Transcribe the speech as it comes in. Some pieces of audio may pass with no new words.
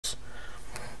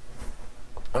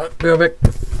Alright, be right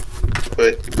back.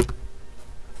 Wait.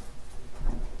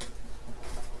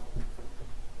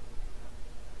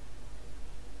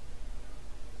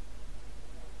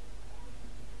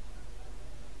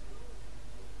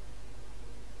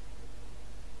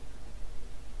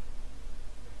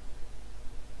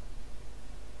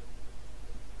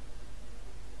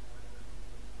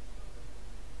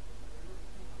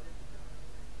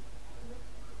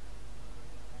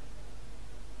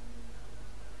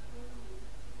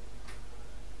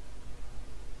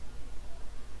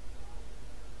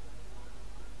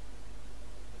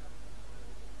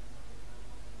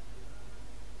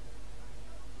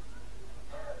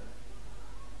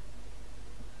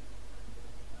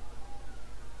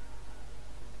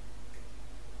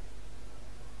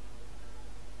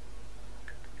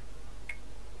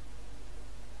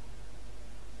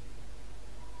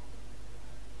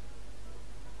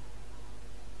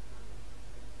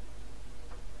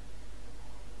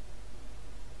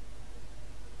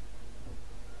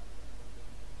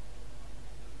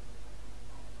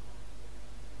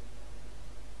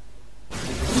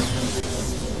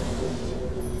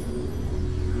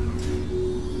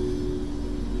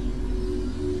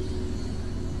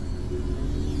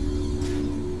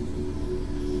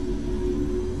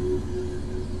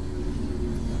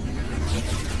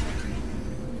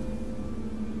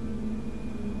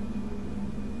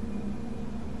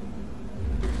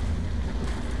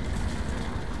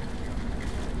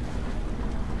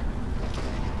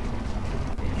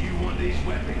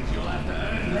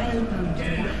 Welcome to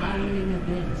the Howling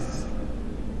Abyss.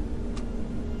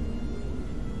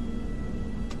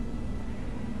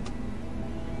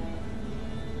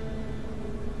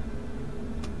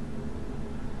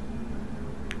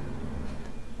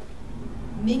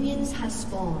 Minions have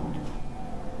spawned.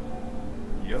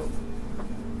 Yo.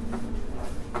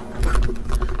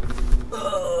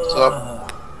 What's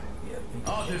up?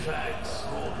 Artifacts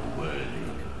for the worthy.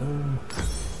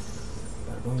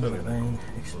 Bang.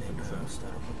 Excellent.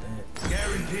 Start off with that.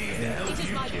 Guaranteed to help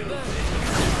you kill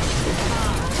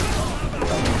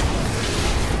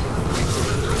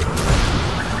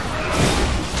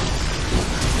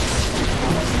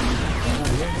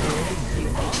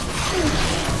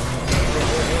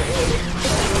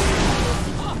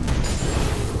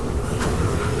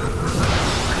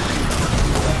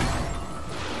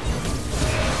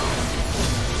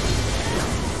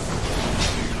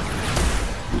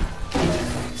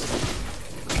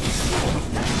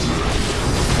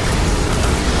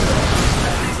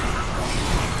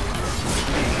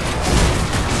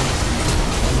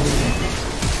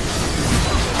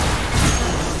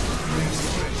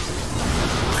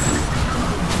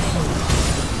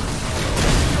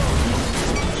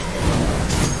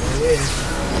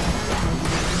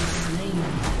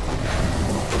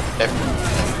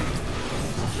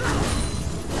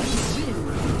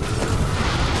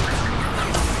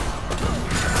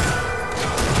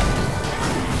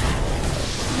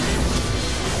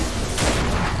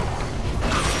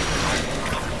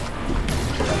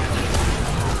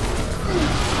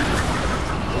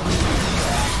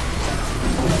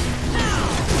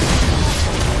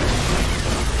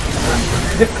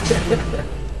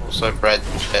Also, Brad,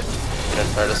 shit. You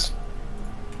didn't notice.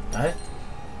 Alright.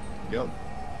 Yep.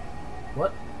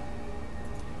 What?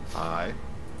 Hi.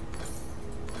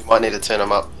 You might need to turn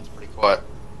him up. It's pretty quiet.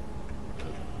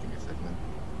 Give me a second.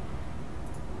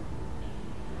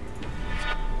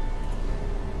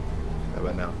 How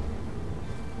about now?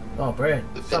 Oh, Brad.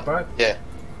 What's up, bro? Yeah.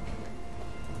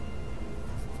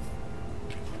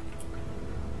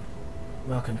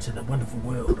 Welcome to the wonderful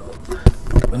world of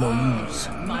Winnows.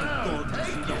 Did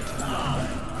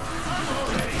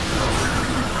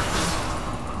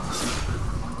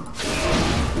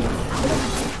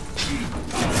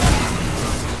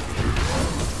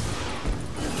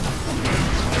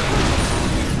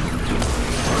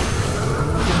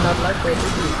not like that,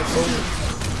 did you?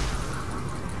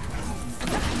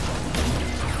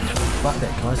 Fuck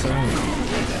that, can I say anything?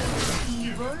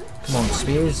 Come on,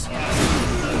 spears.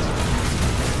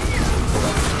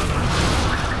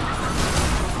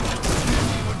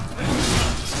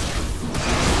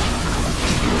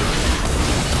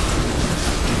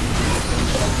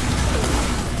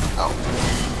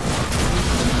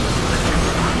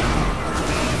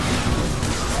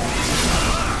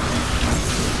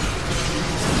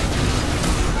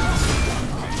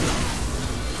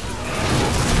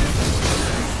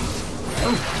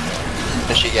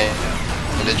 Finish your game.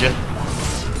 Did you?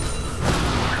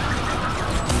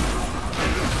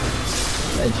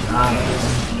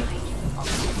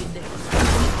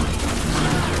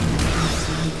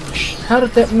 How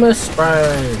did that miss,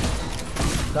 bro?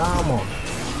 Come on.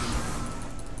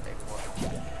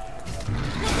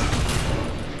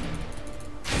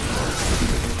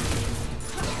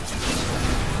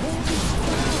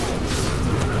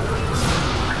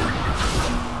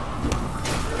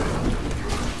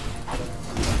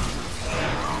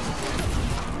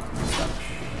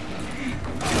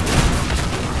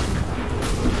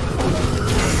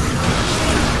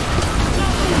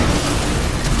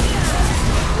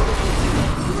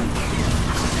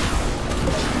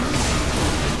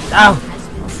 Ow!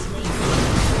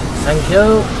 Thank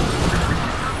you!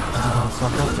 Oh,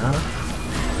 fuck off, Jana.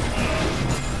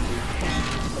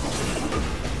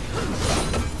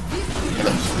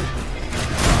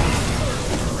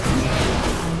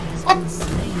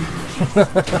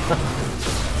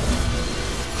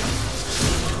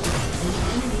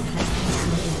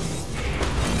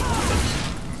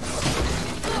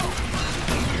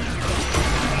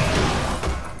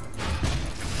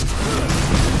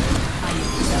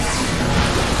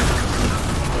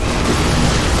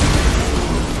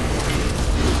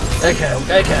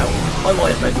 Go cow. I'm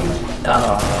on it, baby.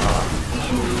 Ah.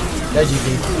 There's you,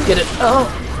 get it. Oh,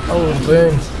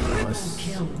 burn. Nice.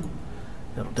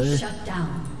 That'll do. Shut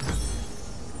down.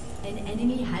 An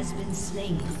enemy has been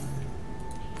slain.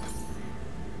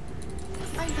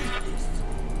 I like this.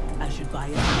 I should buy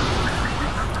it.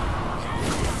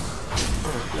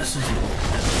 This is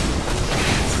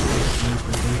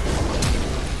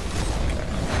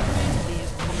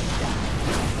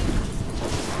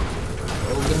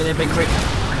oh, give me that big crit.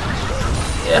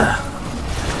 Yeah.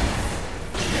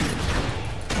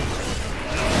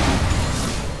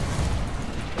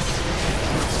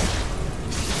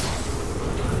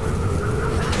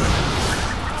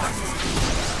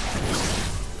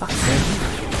 Fuck's sake.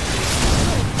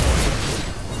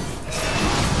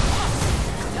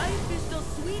 Life is the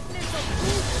sweetness of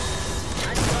food.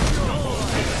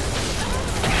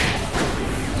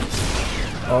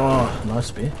 Oh, nice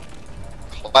spear.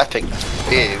 Clapping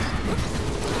big.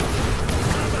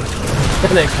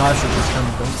 That castle just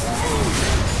coming from.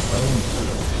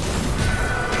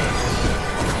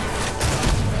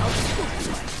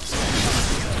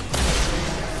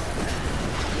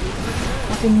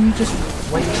 Why can you just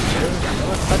wait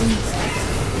buddy?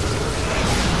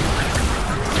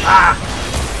 Ah!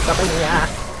 Stop in here!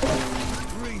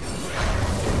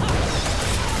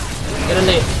 Get in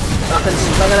there! Fucking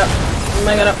smack it up!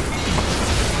 Smack it up!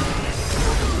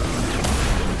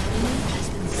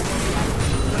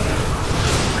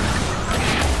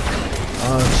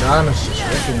 Oh, Jana's just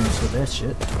wrecking us with that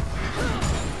shit.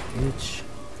 Bitch.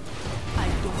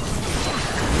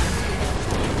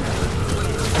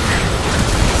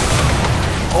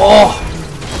 Oh!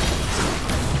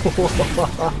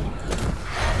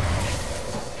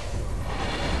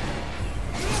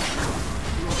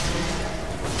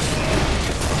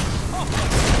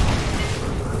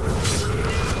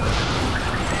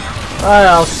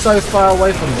 I was so far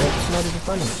away from it, it's not even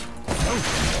funny.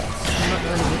 I'm not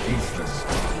going to get these.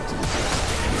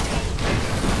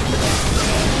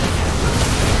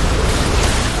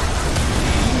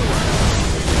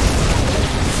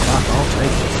 Fuck, I'll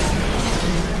take it.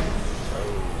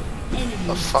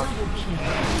 The fuck?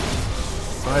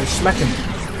 Alright, smack him.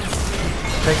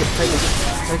 Take it, take it,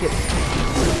 take it.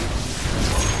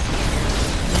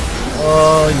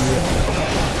 Oh yeah.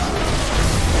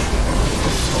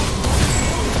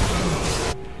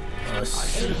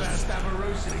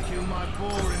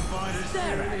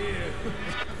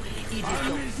 It is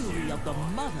the fury of the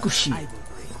mother. Gushi. I will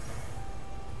bring.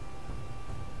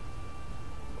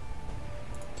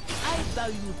 I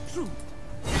value truth.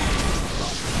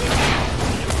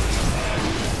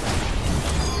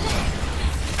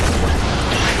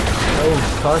 Oh,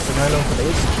 Carson ran on for the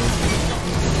execute.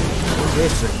 Who's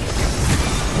this?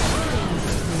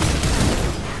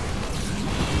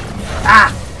 Ah!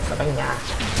 Kabanga!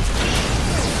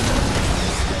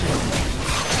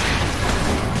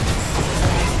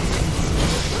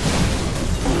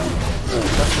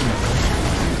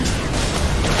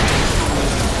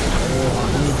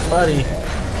 Oh, buddy.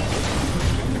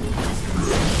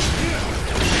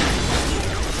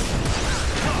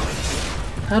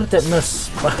 How did that miss?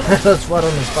 That's right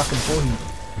on his fucking forehead.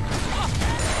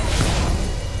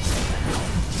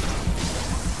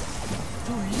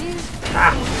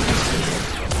 Ah!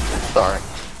 Sorry.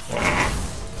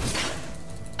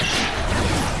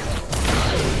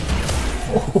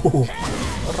 Oh,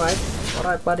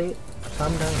 alright, buddy.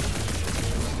 Calm down.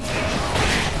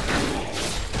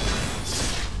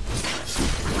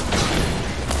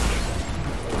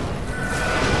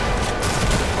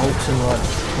 Ults in like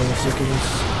 20 seconds.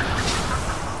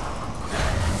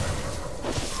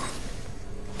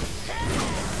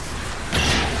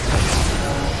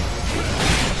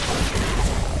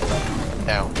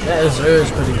 Now. That Azure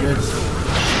is pretty good.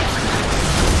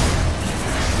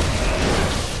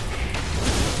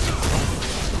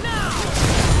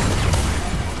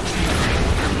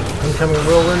 Incoming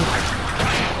whirlwind.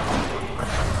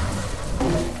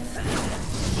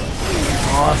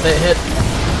 Oh, if that hit.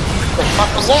 What the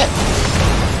fuck was that?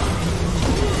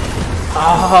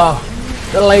 Ah,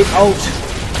 the late ult.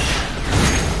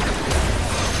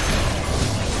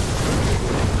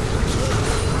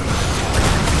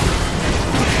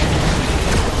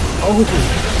 Oh,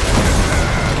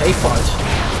 okay, fight.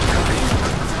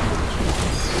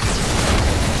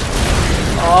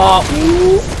 Oh,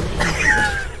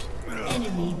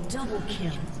 Enemy double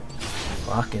kill.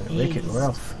 fucking wicked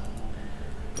rough.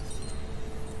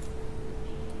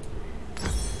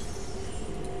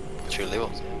 Two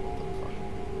levels.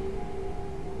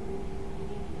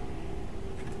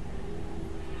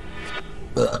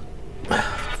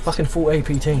 Fucking full AP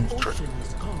team. Ocean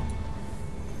is calm.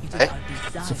 It is Hey? our It's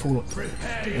a desire. full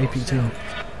Prepare AP team. yourself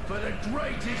for the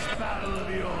greatest battle of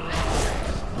your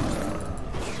life.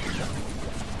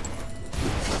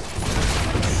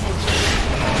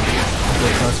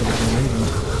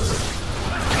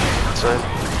 So,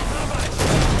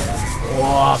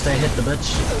 Oh, if they hit the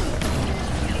bitch.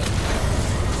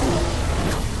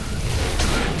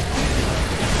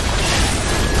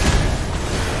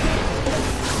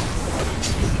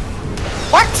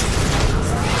 what?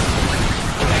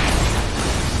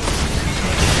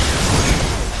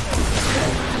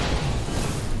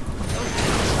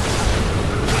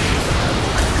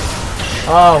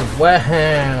 Oh,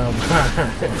 wham!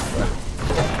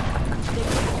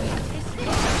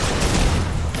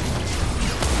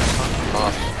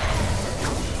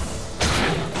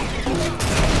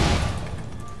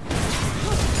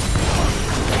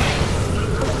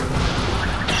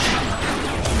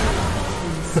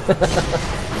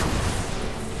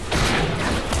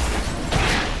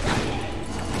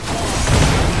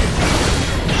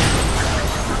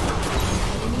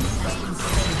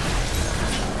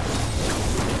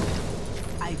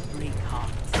 I break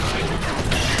hearts.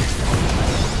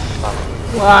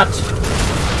 What?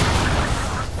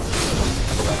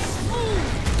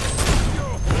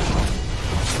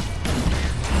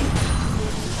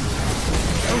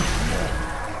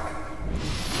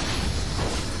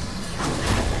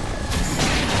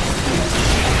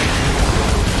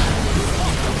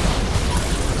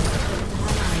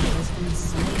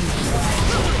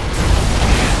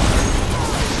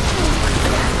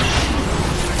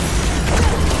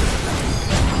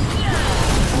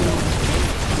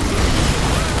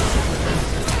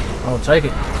 I'll take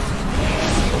it.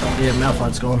 Yeah,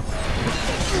 Malphite's gone.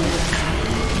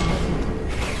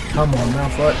 Come on,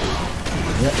 Malphite.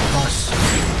 Yep, nice.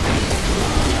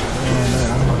 Oh, no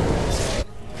ammo.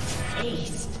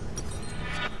 Aced.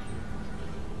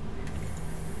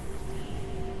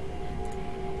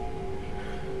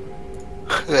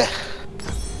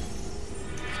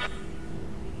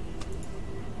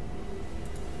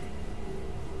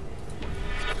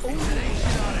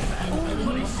 An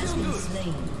enemy has been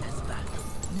slain.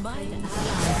 My An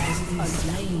ally has been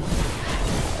slain.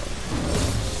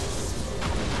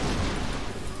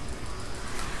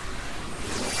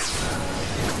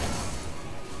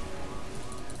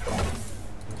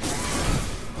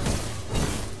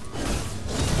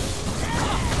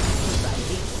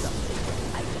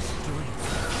 I destroy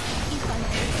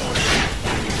it.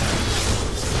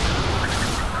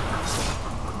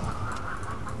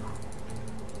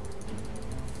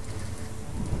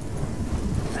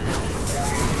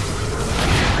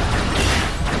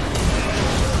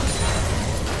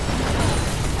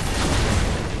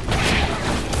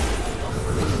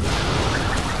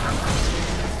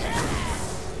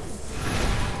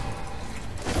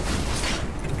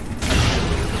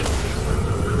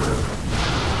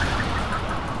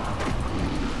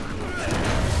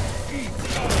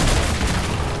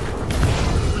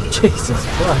 Jesus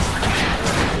Christ.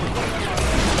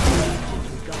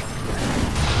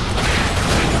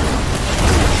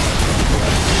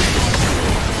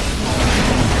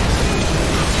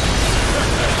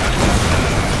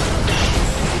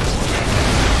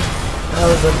 That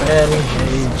was a bad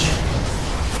engage.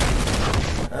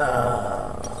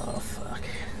 Oh, fuck.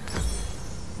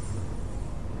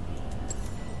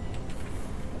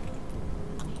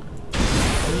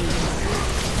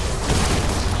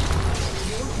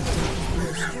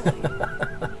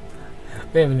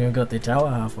 We haven't even got the tower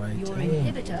halfway. Your Damn.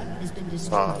 inhibitor has been Oh,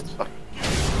 destroyed. it's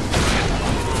fucking.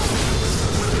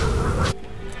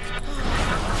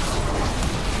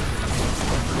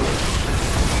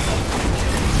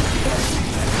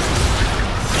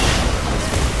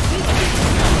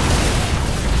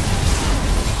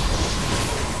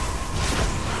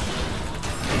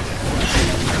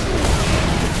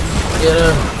 Get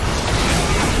him.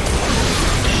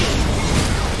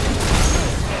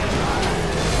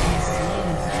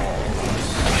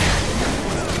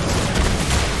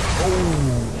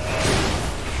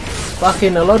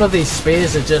 Fucking a lot of these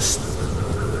spears are just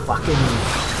fucking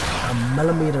a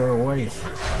millimeter away.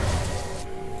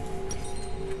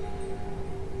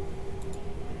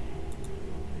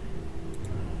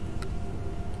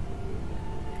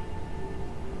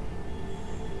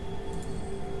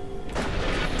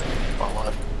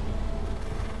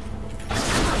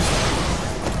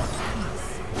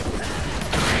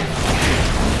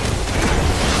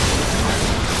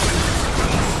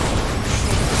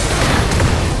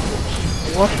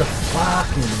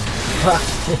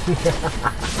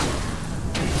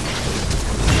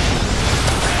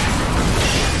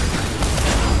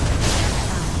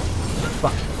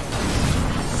 Fuck.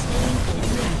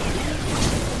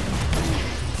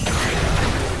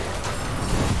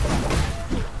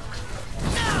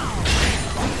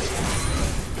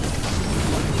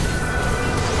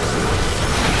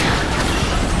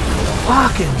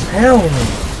 Fucking hell, man.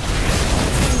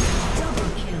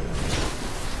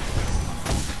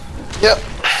 Yep.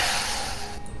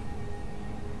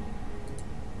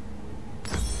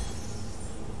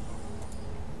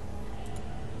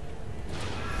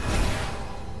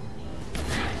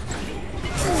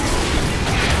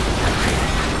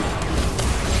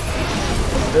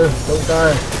 Don't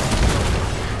die.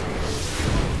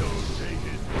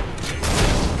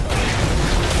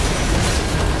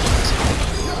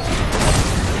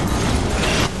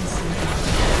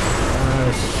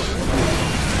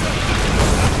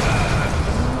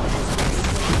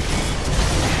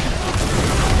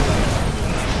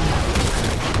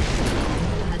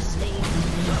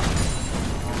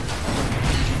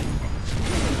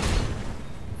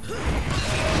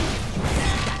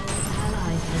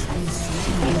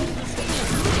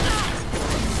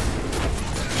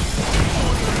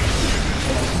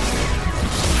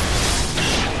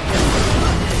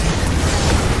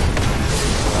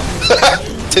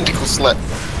 Tentacle slap.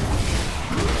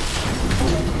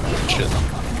 Shit.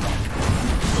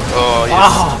 Oh, yes.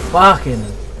 Ah, fucking.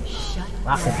 Shut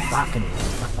Fucking.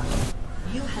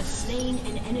 You have slain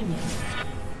an enemy.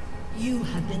 You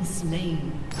have been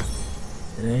slain.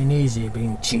 It ain't easy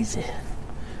being cheesy.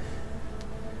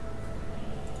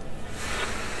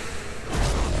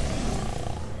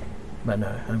 But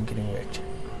no, I'm getting rich.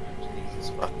 Jesus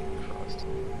fucking Christ.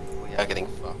 We are getting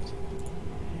fucked.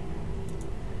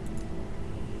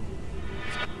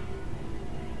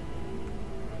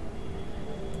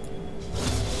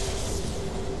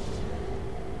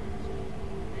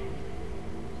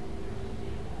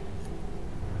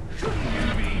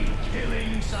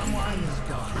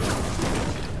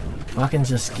 Fucking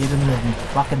just get in the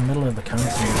fucking middle of the country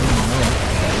and do it.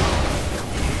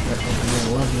 That would be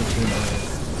a lovely team.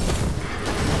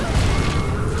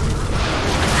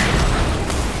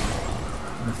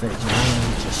 If they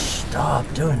just stop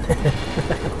doing it.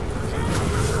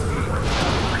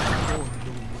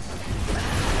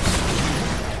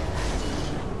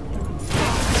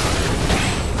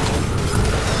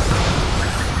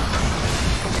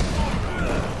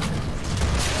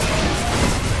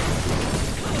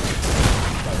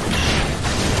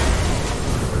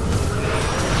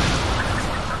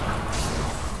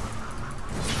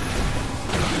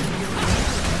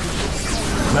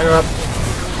 Back her up.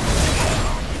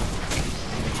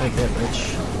 Take that, bitch.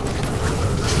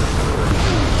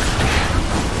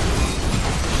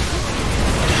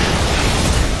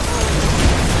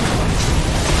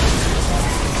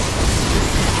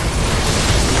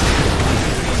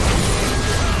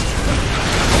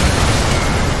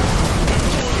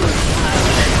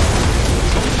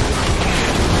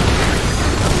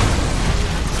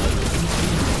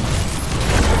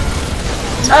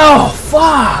 Oh,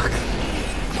 fuck!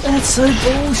 That's so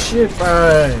bullshit,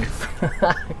 bro.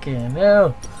 Fucking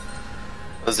hell.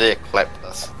 Isaiah clapped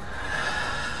us.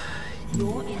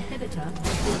 Your inhibitor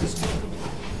has been destroyed.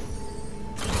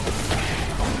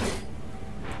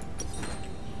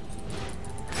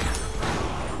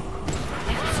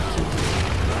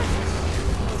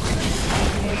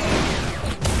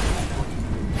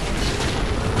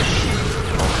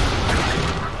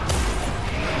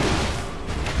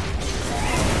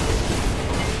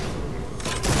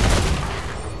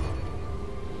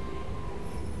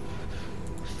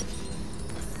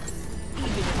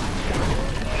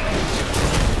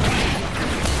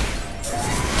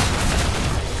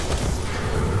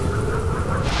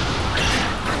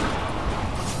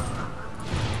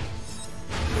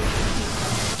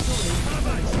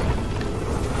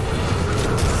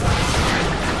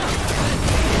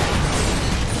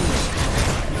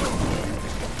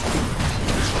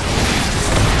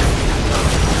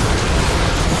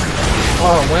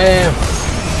 Oh, wow.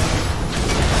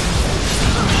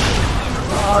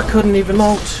 Oh, I couldn't even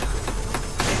ult.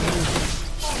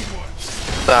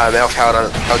 Malf held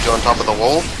you on top of the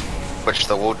wall, which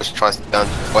the wall just tries to bounce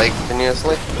away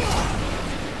continuously.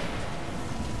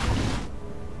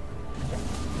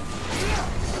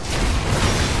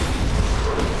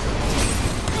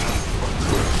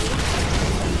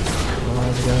 Oh, I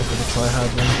was going for the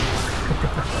try-hard one.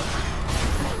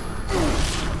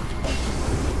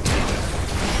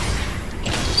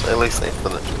 So at least they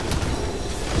finished.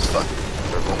 It's fucking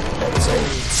terrible. That's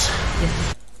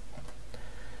it.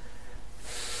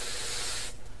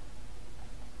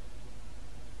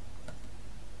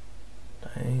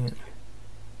 pain.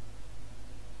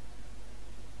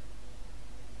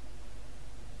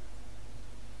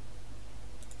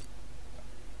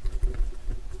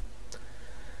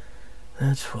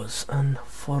 That was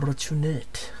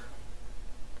unfortunate.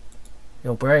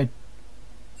 Yo, Brad,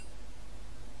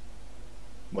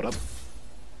 What up?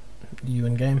 you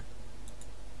in game?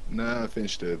 Nah, I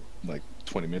finished it like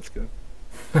 20 minutes ago.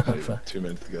 Fuck. 2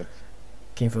 minutes ago.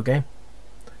 Keen for a game?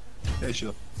 Yeah,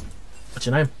 sure. What's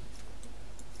your name?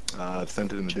 I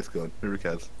sent it in the Discord.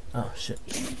 Urukaz. Oh shit.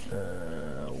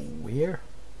 Where?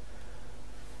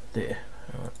 There.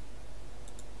 Alright.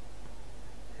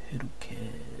 Who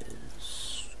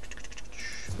cares?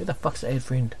 Where the fuck's the add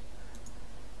friend?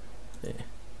 There.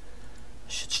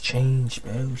 Shit's changed,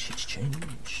 bro. Shit's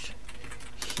changed.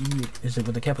 Here. Is it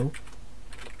with the capital?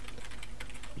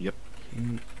 Yep.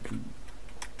 Who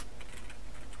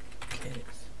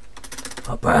cares?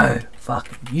 Oh, bro. Fuck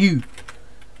you.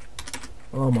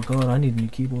 Oh my god, I need a new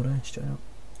keyboard, eh? Straight up.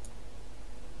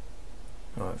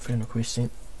 Alright, friend request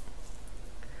sent.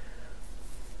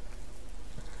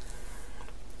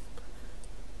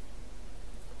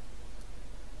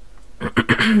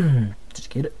 Did you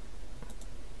get it?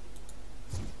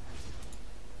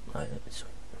 Right,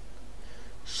 sweet.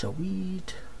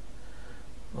 Sweet.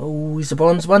 Oh, he's a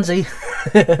bronze onesie.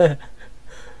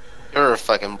 You're a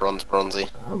fucking bronzy.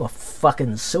 I'm a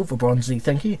fucking silver bronzy,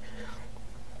 thank you.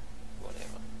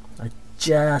 Whatever. I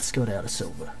just got out of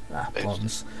silver. Ah, Bitch.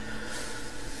 bronze.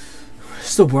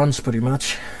 Still bronze, pretty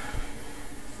much.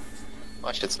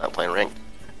 I should start playing ranked.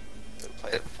 Haven't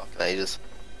played it for fucking ages.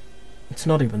 It's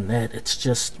not even that, it's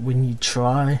just when you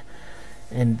try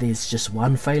and there's just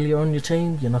one failure on your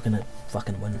team, you're not gonna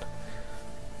fucking win.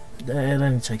 It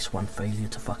only takes one failure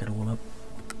to fuck it all up.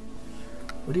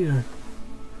 What are you doing?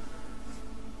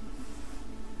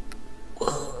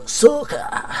 Soccer!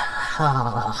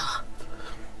 Ah.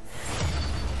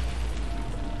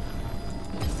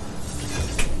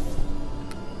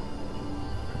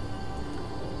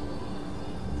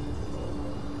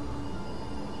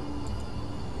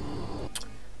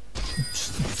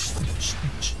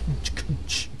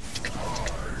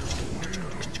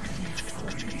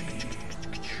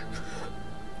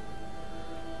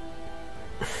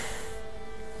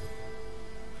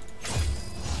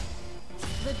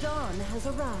 The dawn has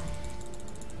arrived.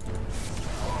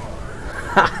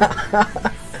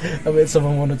 I bet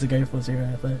someone wanted to go for 0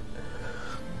 out there.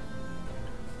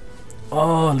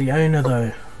 Oh, Leona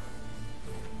though.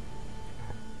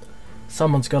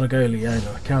 Someone's gotta go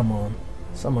Leona, come on.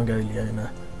 Someone go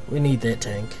Leona. We need that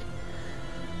tank.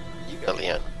 You go,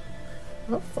 Leon.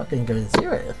 I'll fucking go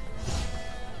 0.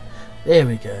 There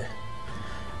we go.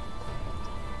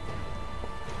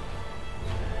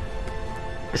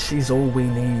 She's all we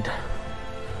need.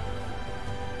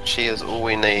 She is all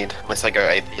we need, unless I go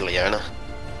AP Leona.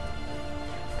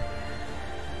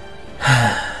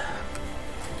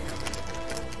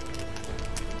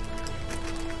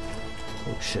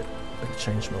 Oh shit, I can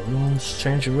change my runes.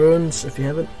 Change your runes if you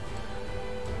haven't.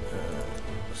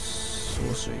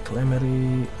 Sorcery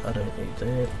Calamity, I don't need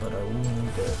that, but I will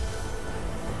need that.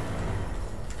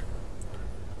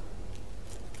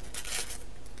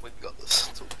 We've got this.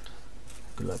 It's all good.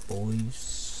 Good luck,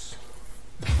 boys.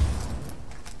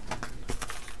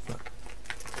 Fuck.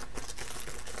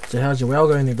 So how's your WoW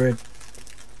going there, Brad?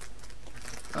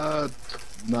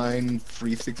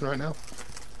 936 right now.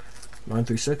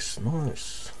 936,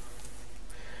 nice.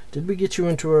 Did we get you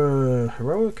into a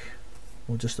heroic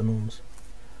or just the norms?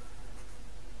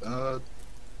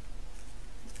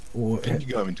 Or I think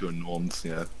you go into a norms,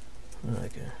 yeah.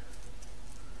 okay.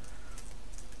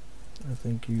 I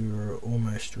think you're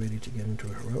almost ready to get into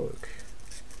a heroic.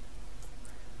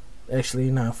 Actually,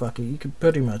 no, fuck it. You could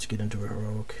pretty much get into a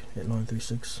heroic at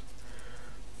 936.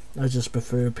 I just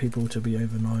prefer people to be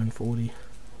over 940.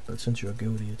 But since you're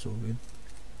guilty, it's all good.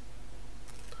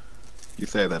 You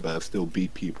say that, but I still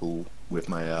beat people with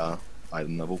my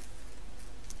item level.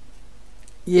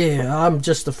 Yeah, I'm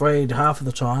just afraid half of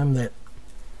the time that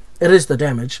it is the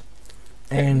damage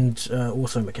and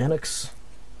also mechanics.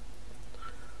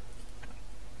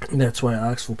 That's why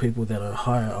I ask for people that are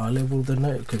higher eye level than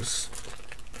that, because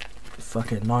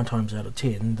fucking 9 times out of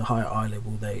 10, the higher eye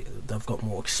level they've got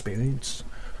more experience.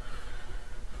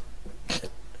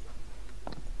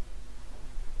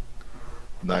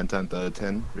 9 times out of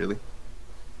 10, really?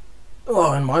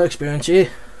 Oh, in my experience, yeah.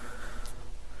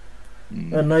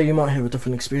 I know you might have a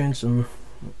different experience in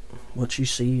what you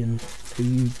see and who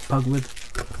you pug with.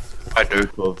 I do.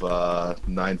 Of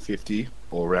 950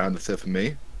 all around, except for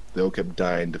me, they all kept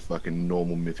dying to fucking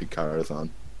normal mythic Karazhan.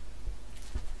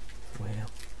 Wow.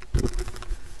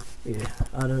 Yeah,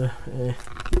 I don't know. Yeah.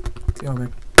 Yeah,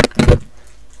 man.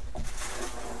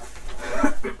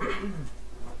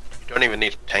 You don't even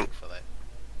need a tank for that.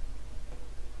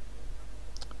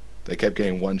 They kept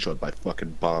getting one shot by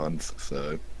fucking Barnes,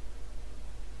 so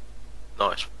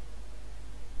Nice.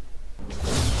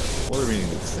 what do we need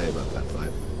to say about that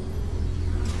fight?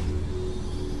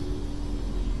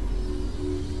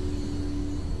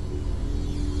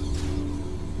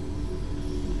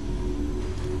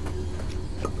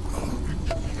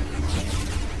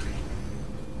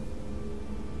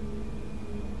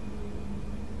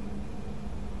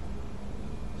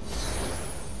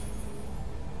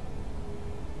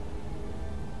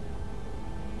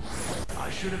 I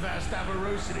should have asked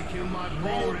Avarosa to kill my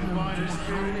poor and minor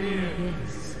spirit here.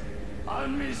 I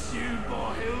miss you,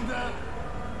 Borhilda.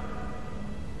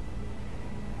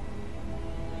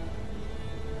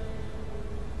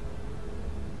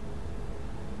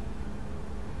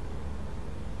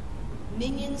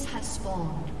 Minions have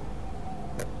spawned.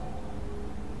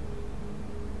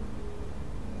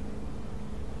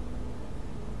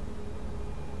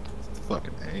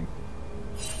 Fucking aim.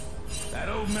 That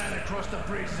old man across the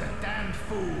bridge is a damned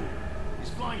fool. His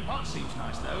flying pot seems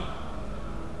nice, though.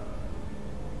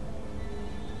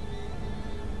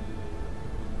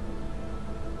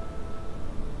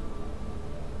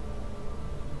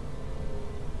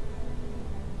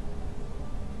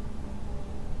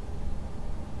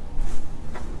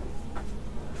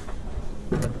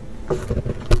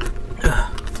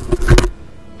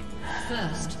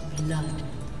 First blood.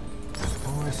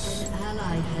 Nice. An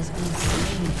ally has been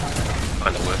slain.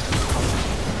 Kinda worth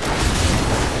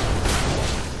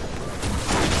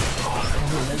Oh,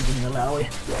 that didn't allow it.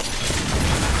 it.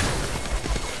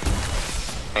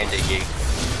 And a yeet.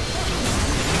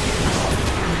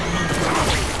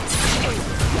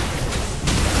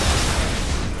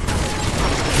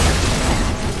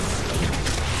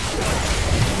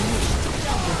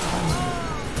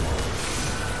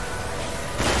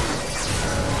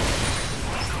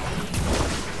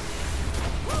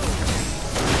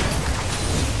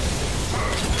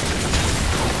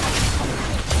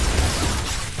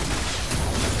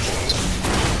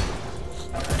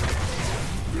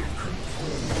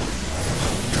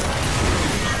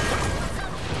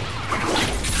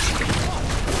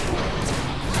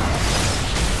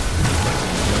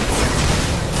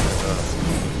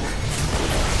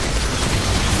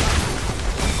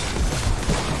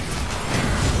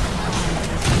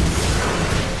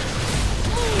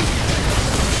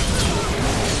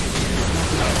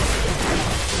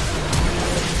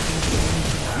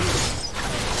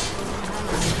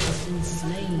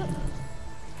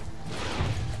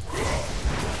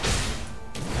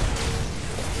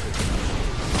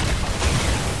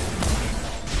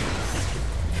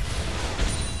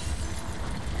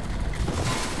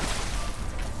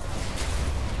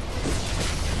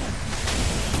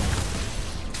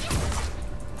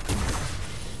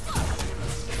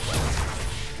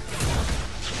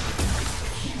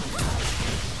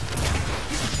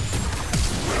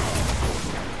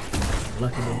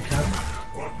 Lucky little cat.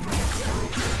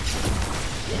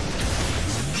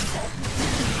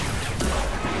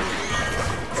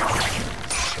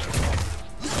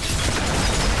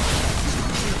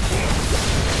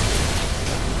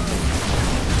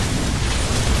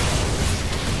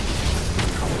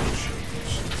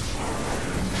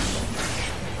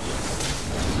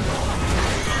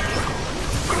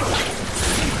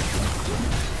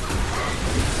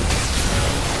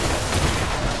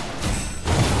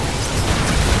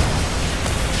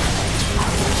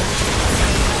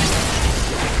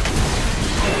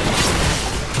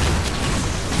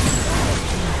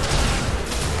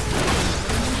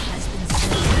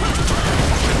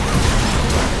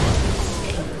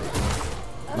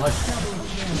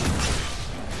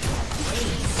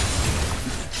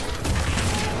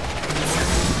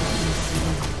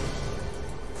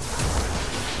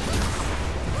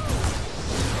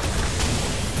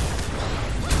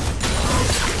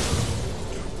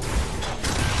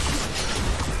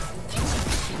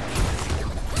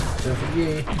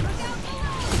 Yeah.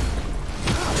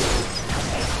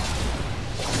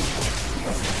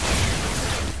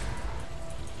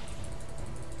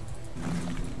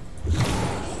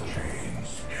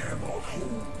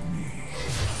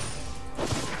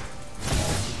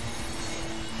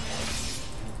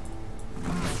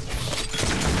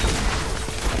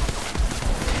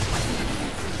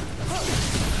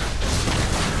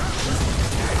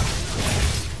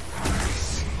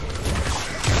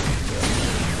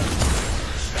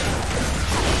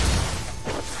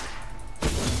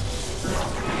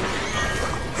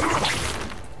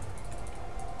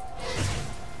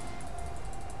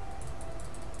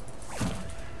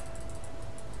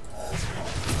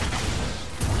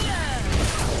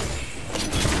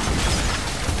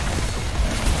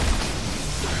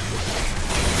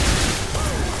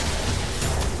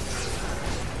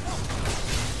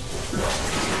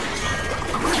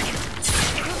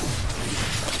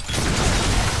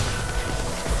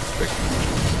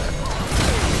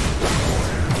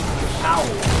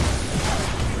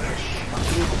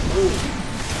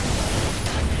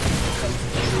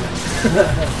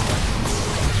 Nice.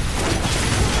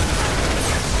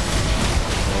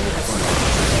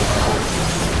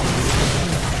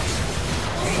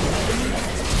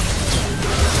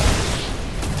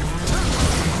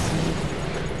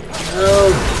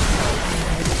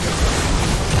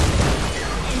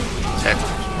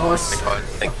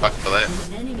 Thank fuck for that.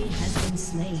 An enemy has been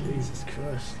slain. Jesus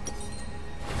Christ.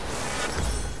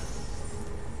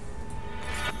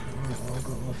 Alright, well, I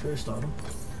got my first item.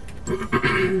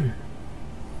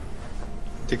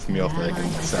 Ticks me off that I can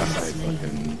assassinate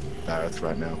fucking Barrett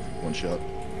right now. One shot.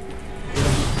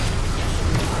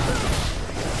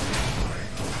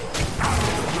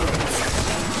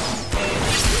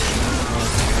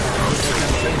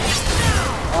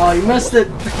 Oh, you missed it!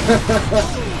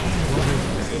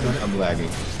 I'm lagging.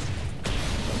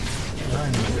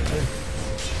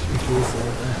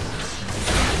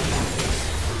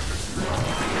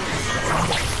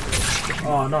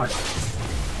 Oh, nice.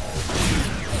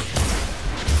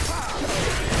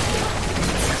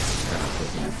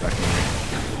 Back in.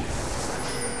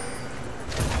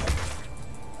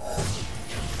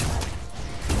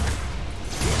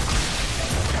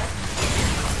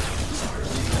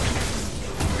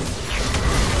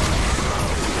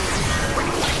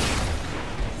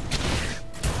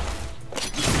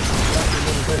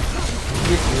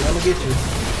 I'm gonna get you.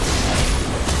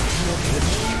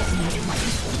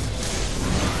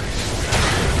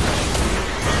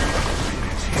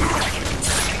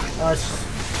 Nice.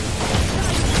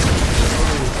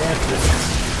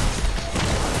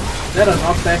 Is that a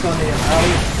knockback on the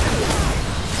alley?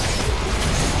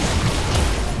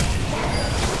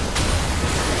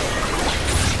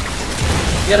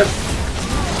 Get him!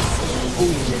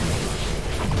 Oh yeah.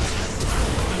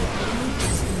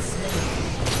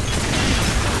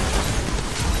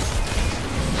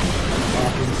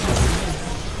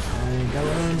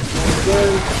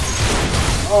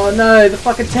 Oh no, the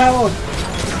fucking tower!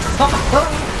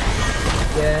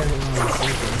 Damn,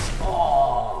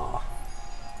 oh,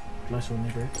 close one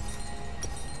there, bro.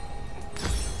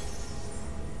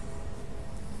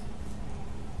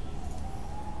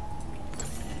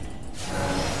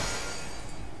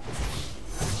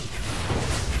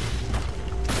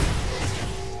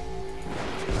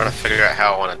 Trying to figure out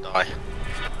how I want to die.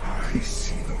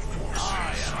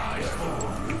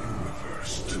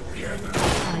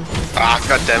 Ah,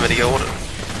 god damn it, he ordered.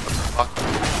 What the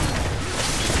fuck?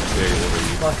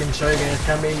 Fucking Shogun,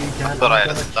 come here, you can't. Thought I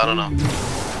had it done enough.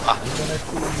 I'm gonna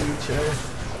kill you, Cho.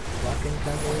 Fucking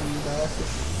come here, you bastard.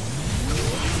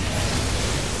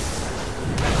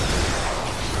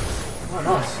 Oh,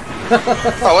 nice.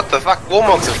 Oh, what the fuck?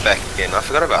 Warmogs is back again. I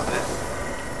forgot about that.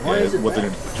 Why is it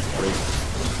wasn't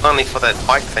back? Only for that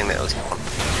bike thing that was on.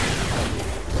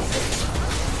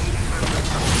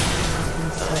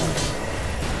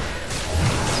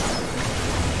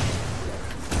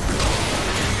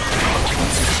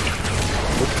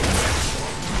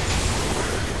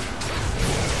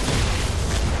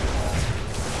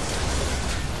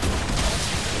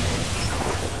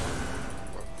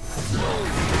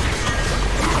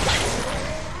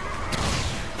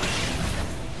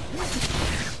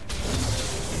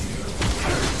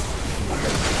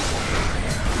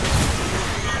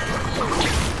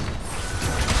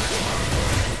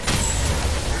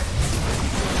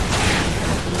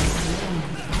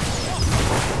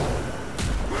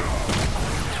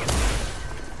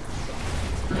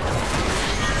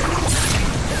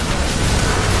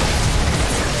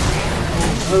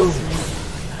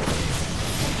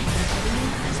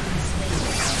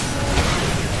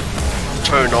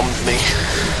 Turn on me.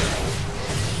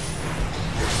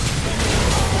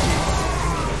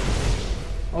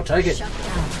 I'll take it. Shut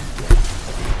down.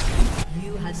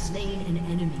 You have slain an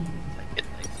enemy.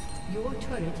 Your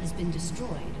turret has been destroyed.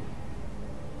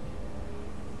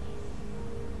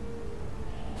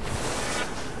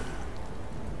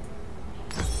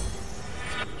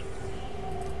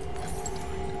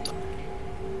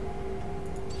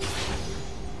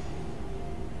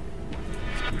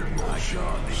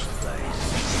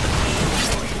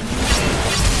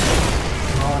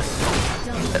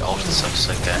 That ult is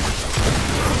so good.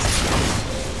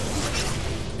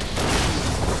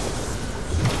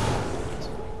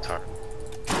 Sorry.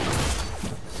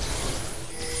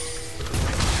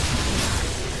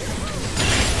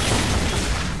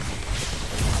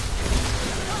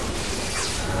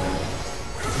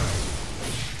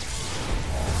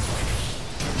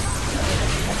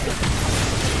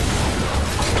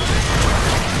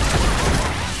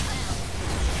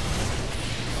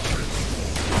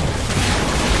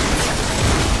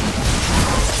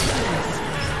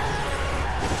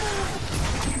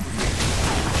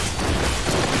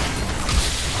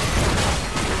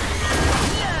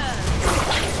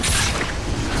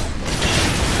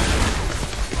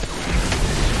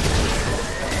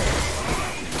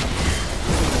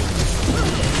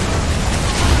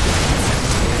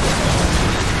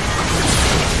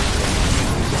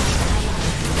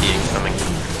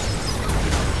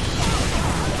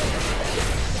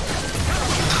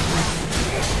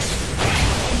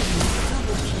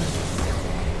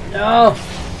 No!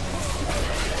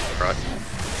 Right.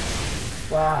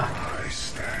 Fuck. I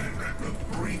stand at the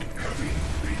brink of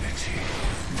infinity.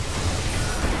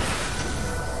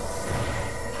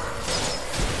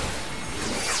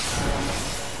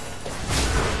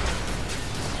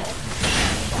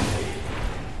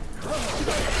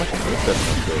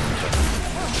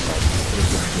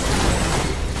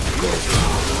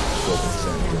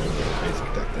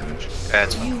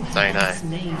 That's You don't have know.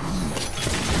 slain.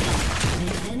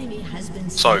 An enemy has been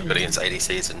So slain. good against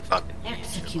ADCs and fucking.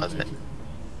 Executed.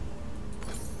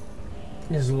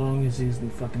 As long as he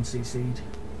isn't fucking CC'd.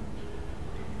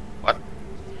 What?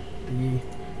 The E.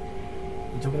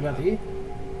 You talking about the E?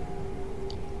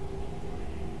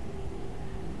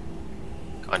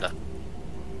 Kinda.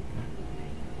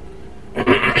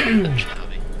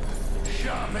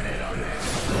 Sharpen it on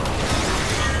it.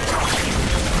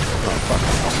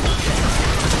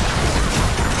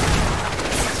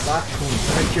 Fuck,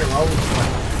 take your old.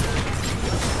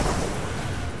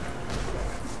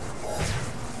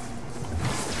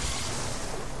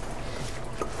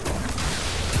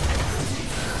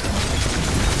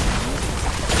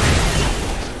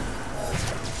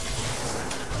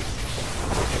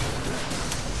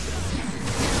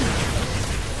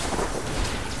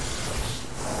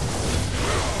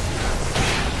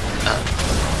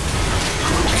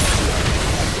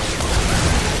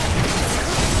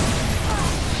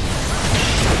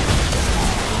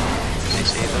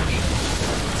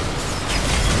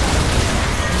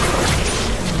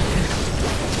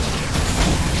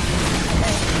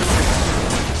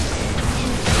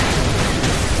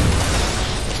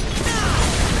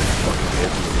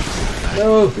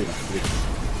 No!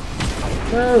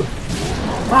 No!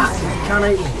 Fuck! Can't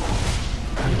eat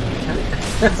me!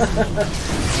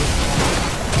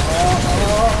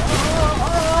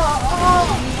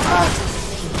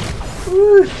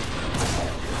 Woo.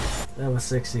 That was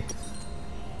sexy.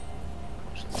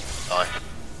 Die.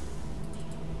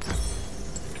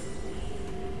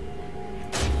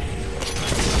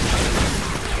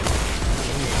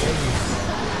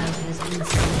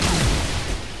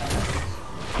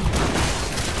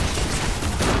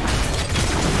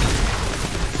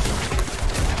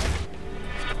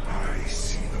 I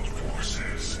see the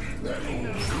forces that hold the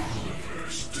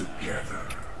universe together.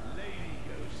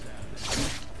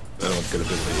 That one's gonna be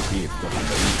the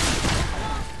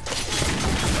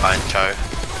Fine, Joe.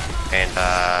 And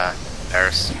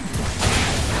Paris.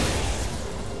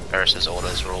 Paris's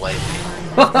orders were away.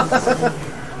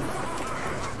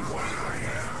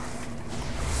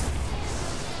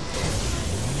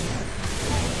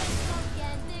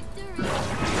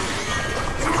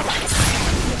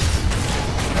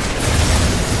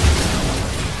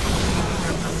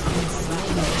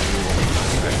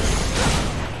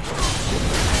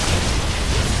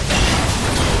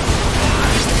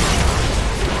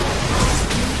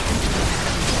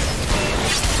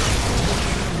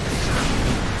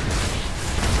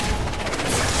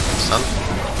 Son.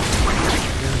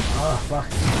 Oh, fuck.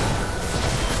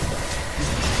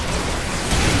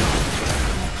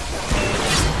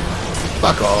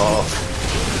 Fuck off!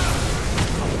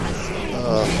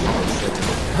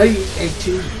 Hey,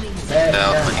 H2. Bad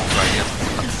Now, guy. freaking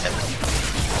radio.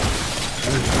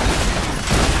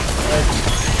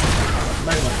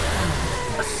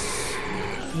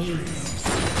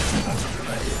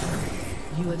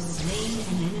 You have slain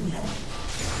an enemy.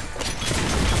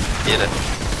 Get it.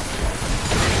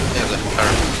 Yeah, the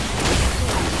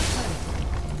current.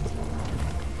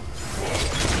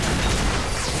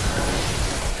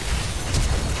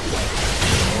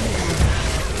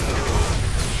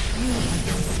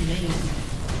 Slain.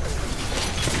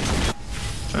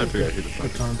 Trying to figure out who the fuck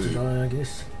Good time is to who. die, I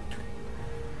guess.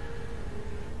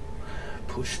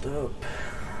 Pushed up.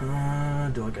 Do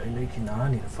I go Nuki? Nah,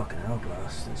 I need a fucking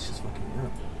hourglass. That's just fucking me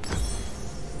up.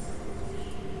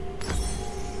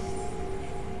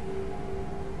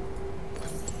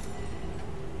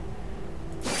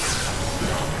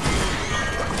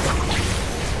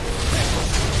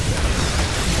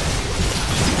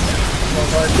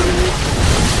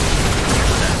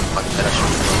 Fuck, finish.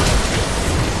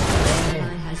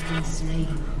 Ally has been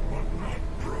slain.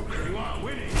 You are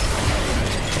winning.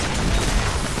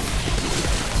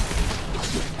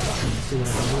 See what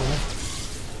I can do, huh?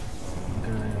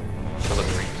 Kill the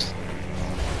creeps.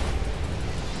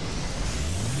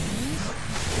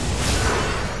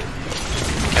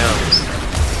 Counts.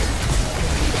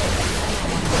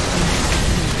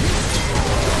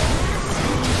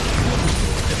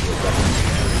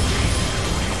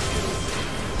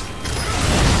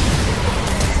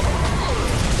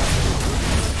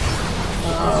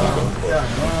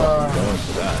 Going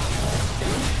for that.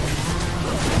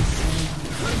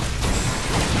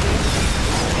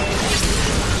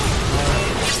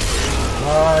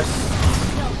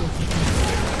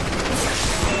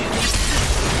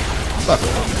 Fuck off.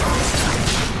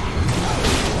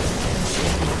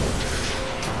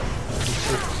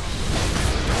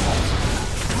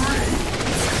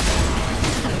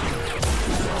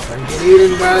 Don't get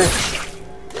eaten, bro.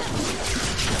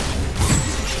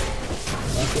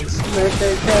 Fucking smack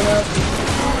that cat up.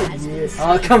 Oh, yeah.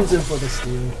 Oh, it comes in for the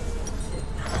steal.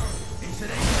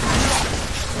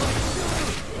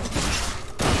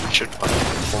 Should fucking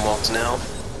full mods now.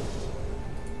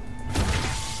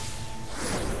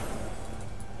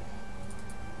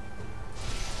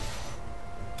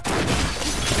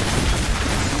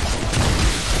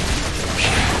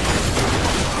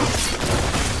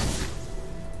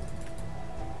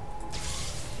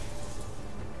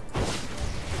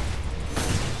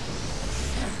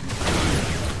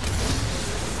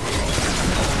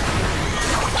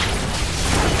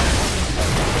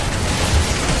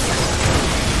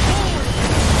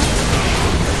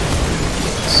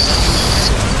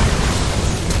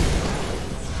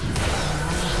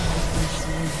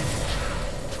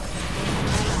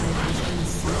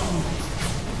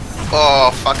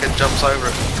 Oh, fucking jumps over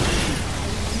it.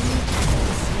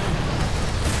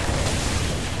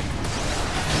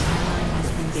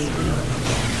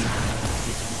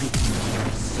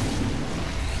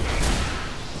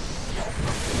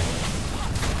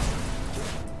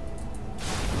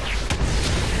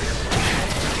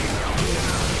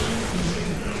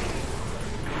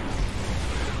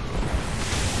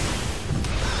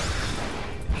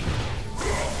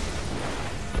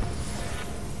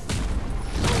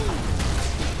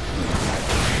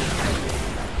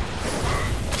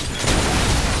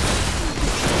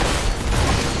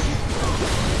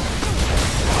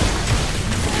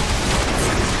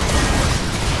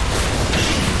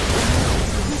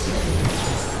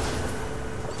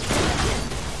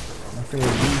 I feel a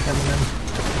bee coming in.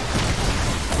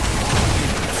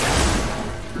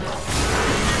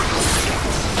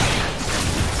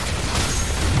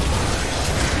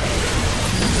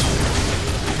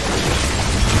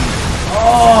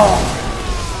 Oh!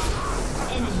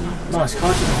 Nice catch,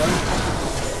 bro.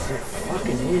 It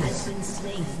fucking is. Has been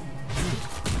slain.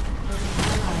 An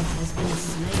ally has been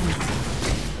slain.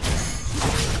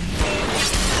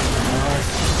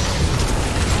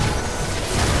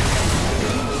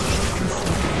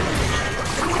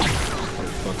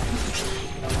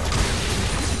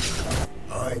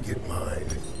 I get mine,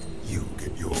 you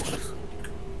get yours.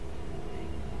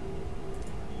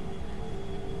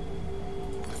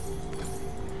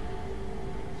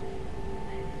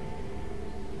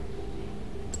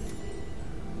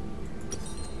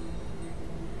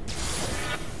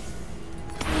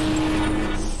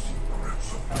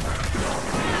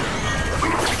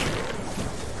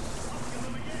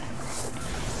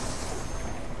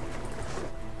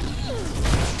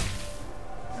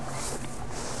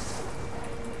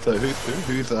 So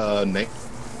who's next?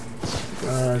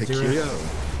 Zero.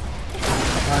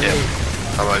 Yeah,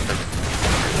 I'm open.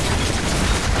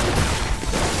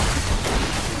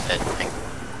 Anything.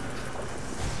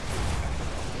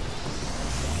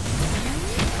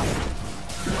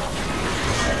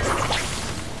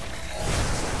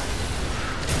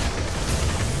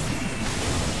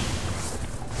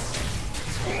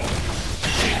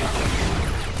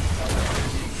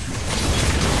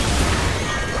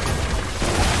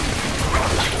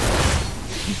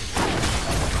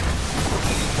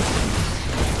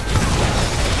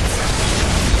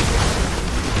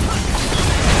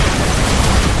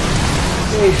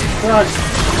 Jesus Christ.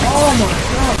 Oh my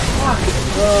god, fucking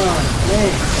god,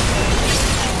 man.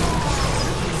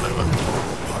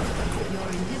 Your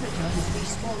inhibitor is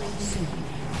respawning soon.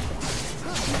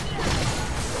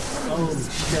 Holy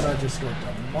shit, I just got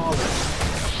demolished.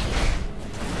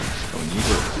 Oh, you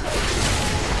do.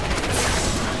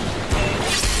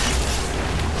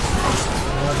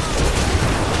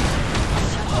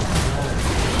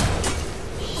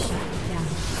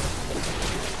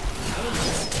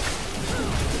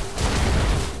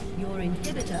 Your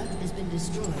inhibitor has been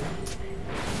destroyed.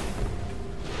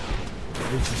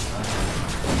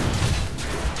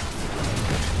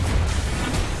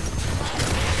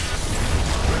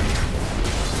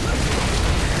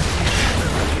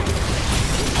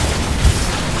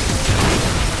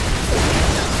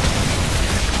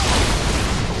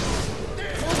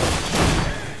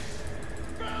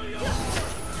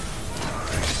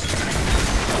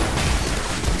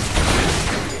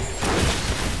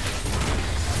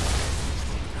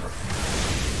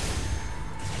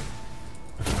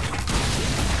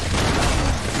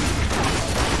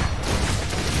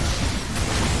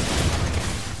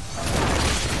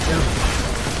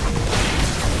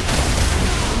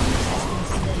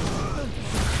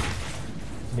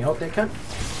 Can you help that cunt?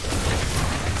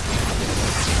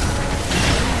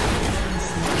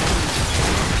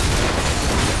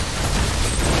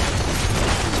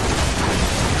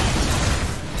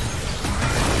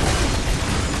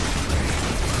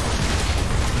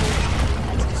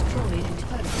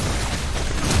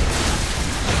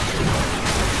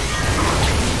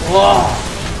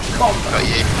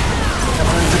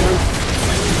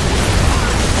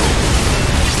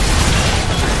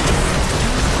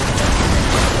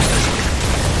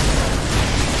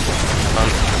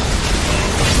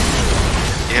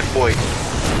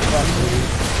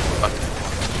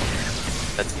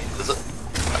 That's it, is it?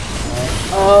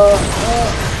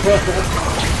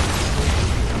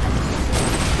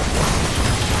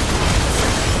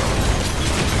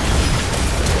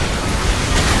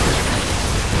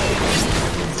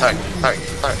 Sorry.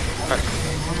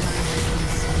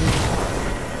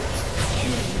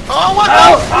 Oh, what?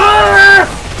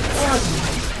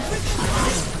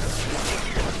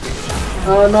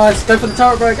 Oh, nice. Go for the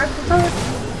turret, bro. Go for the turret.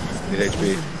 Need HP.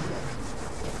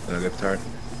 Then I'll get the turret.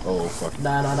 Oh, fuck.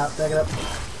 Nah, back it up.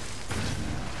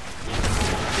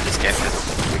 You just get it.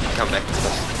 We can come back to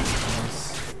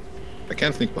this. I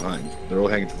can't sneak behind. They're all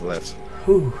hanging to the left.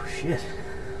 Ooh, shit.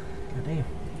 God damn.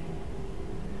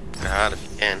 Hard if you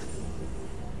can.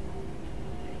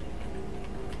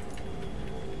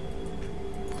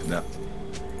 No.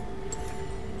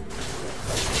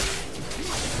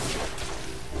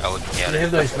 I would Do count you have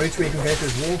it. those boots where you can go through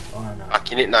the wall? Oh, no.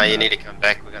 Fuck, you need to come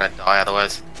back. We're gonna die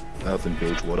otherwise. Nothing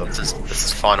builds water. This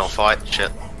is final fight. Shit.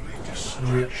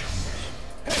 Yep.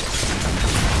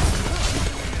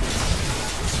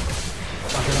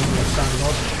 Fucking, I'm gonna start it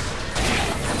on.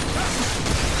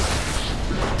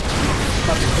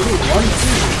 Fucking blue, 1, 2.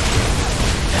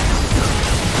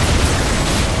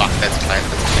 Fuck, that's clean.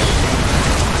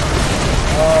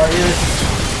 Oh, yes.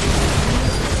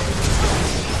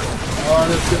 Oh,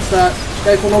 that's a good start.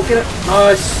 Go for it, get it.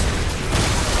 Nice.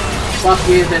 Fuck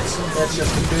yeah, that's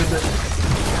just confirmed it.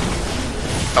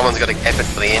 Someone's got to cap it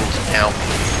for the end now. I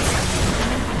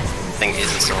think he's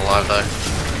still alive though.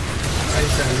 How you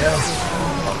saying, go?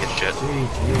 I'll get shit. Gee.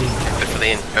 Cap it for the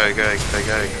end. Go.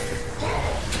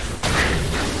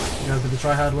 Go for the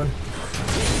try hard one.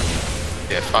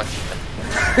 Yeah, fuck.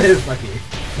 Fuck you.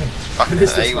 Fucking This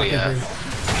is hey, we fucking are. thing.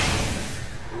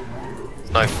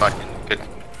 No fucking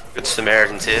good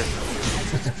Samaritans here.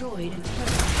 Destroyed.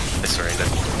 They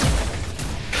surrendered.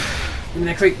 Give me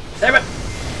that creep. Damn it!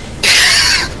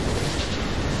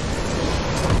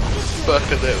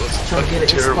 Fucking that was Trying to get it.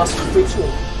 It's terrible. plus creep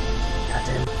sword. God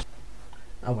damn.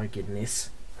 I won't get in this.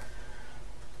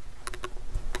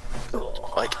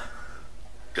 Oh. Like,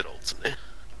 good old Samir.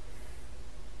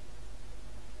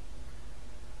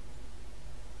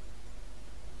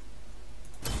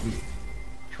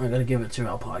 I'm gonna give it to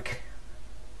our Pike.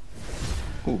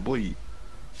 Oh boy.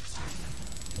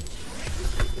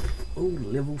 Oh,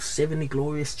 level 70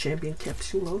 glorious champion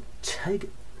capsule. I'll take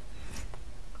it.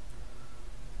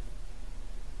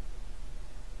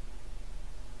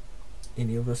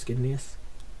 Any of us getting this?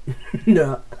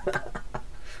 No.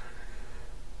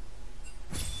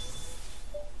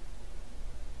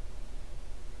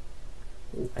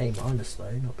 Oh, A minus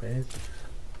though, not bad.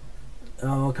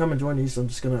 I'll come and join you, so I'm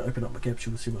just gonna open up my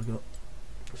capsule and see what I got.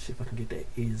 Let's see if I can get that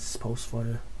is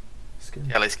Pulsefire skin.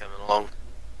 Kelly's coming along.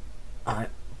 Alright.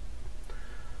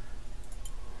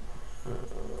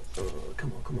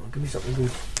 Come on, give me something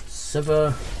good.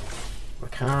 Siva,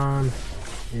 Rakan,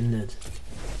 Enid,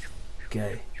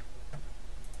 Gay.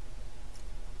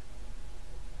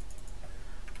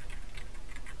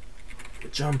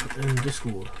 Jump in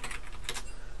Discord.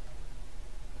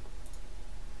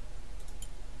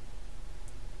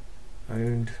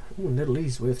 And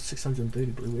Natalie's worth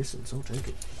 630 blue essence, I'll take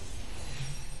it.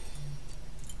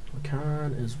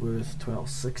 Rakan is worth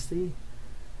 1260.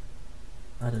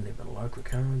 I don't even like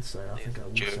Rakan, so I think I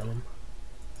will sell him.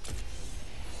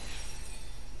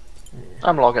 Yeah.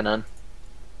 I'm logging in.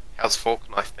 How's Fork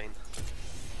Knife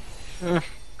been?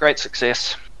 Great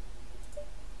success.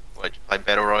 Did you play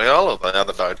Battle Royale or the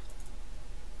other mode?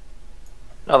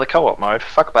 No, the co-op mode.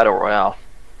 Fuck Battle Royale.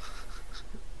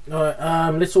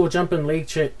 Alright, let's all jump in league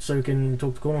chat so we can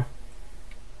talk to Corner.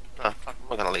 Oh, fuck, I'm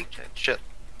not gonna league chat. Shit.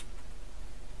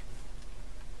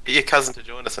 Get your cousin to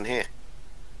join us in here.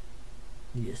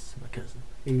 Yes, my cousin.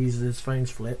 His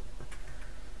phone's flat.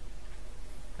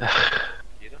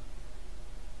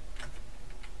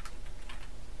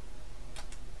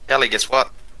 Kelly, guess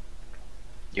what?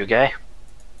 You gay?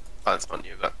 Oh, it's not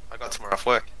you, but I got tomorrow off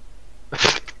work.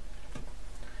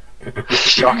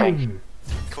 Shocking.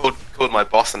 Called my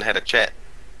boss and had a chat.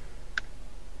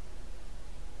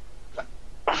 There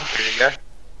you go.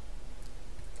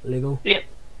 Legal. Yep.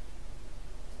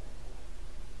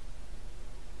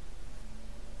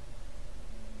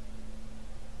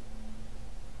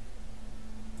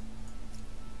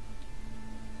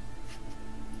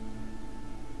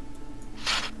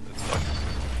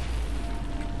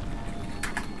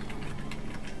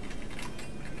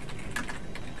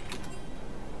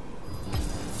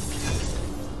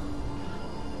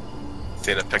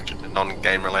 Send a picture to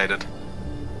non-game related.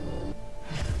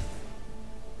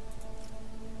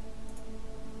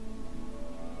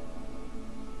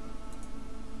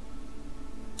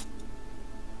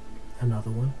 I know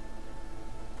Another one.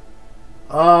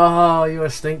 Oh, you're a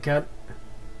stink cat.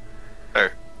 Oh.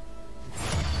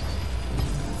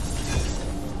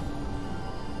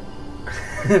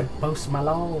 Post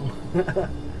Malone.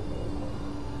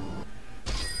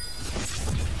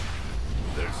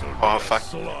 Oh fuck.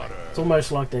 It's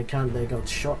almost like they cunt they got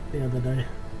shot the other day.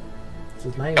 What's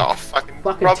his name? Oh fucking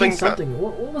Fucking robbing T something.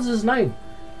 What was his name?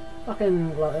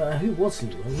 Fucking like, who was he?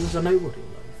 Like, he was a nobody.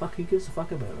 Like, fuck, who gives a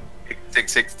fuck about him?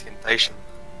 XX Temptation.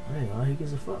 Hey, like, who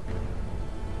gives a fuck?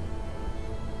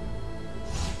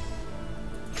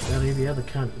 About every other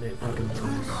cunt that fucking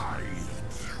knows.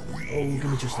 Oh, give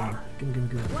me just one. Give me.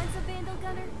 Once a vandal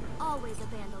gunner, always a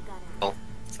vandal gunner. Well,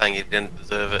 saying he didn't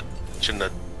deserve it. Shouldn't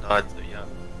have died so young.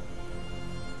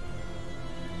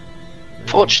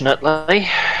 Fortunately,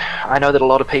 I know that a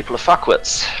lot of people are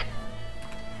fuckwits.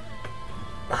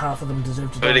 Half of them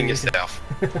deserve to die. Hurting yourself.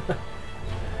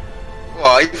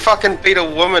 Well, you fucking beat a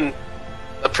woman,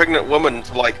 a pregnant woman,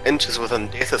 to like inches within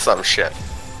death or some shit.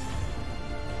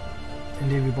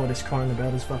 And everybody's crying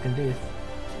about his fucking death.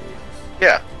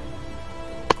 Yeah.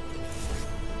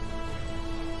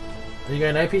 Are you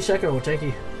going AP Shaker or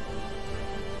Tanky?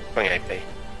 Going AP.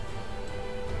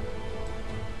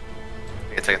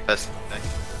 You can take a piss.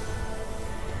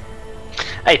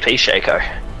 AP Shaco.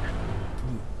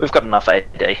 We've got enough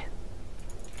AD.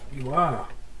 You are.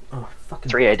 Oh, fucking.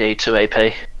 3 AD, 2 AP.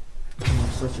 I'm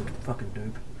such a fucking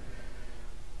dupe.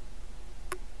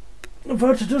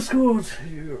 About to Discord.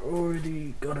 You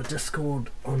already got a Discord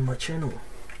on my channel.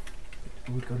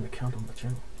 You already got an account on my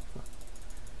channel. Fuck.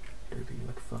 Dupe, you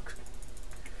like fuck.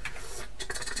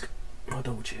 I'll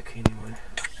double check anyway.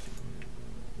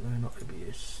 No, not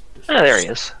ABS. Oh, there he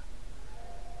is.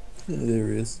 Yeah, there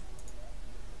he is.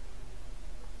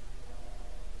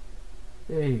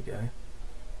 There you go.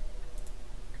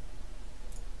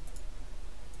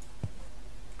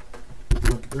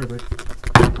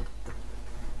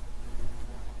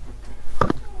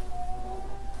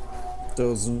 That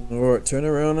was an alright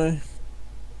turnaround, eh?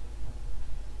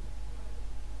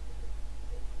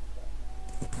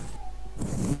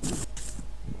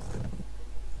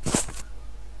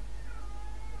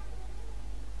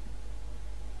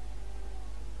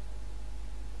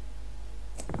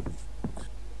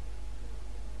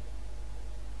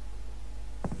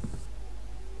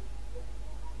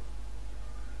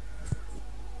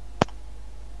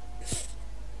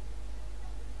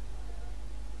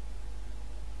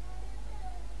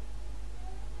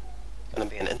 Gonna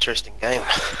be an interesting game.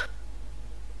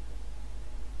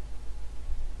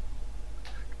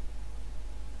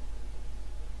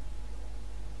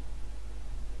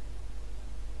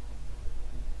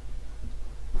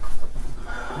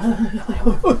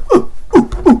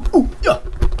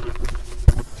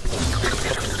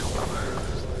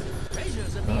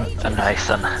 And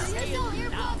Nathan.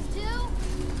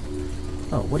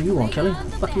 Oh, what do you want, Kelly? What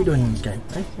the fuck are you doing in this game?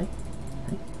 Hey,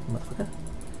 motherfucker.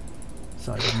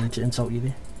 Sorry, I didn't mean to insult you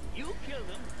there. You kill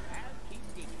them, I'll keep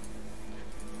digging.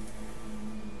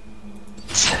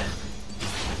 I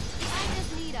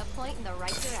just need a point in the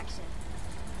right direction.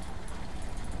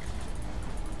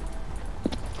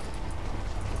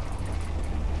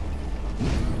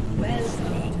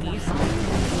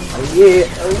 Oh yeah,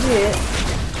 oh yeah.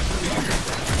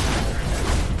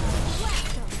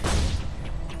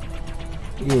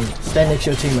 Yeah, stand next to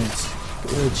your teammates.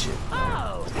 Good shit.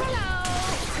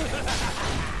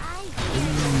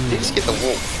 Did you just get the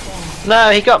wall?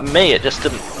 No, he got me, it just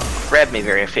didn't grab me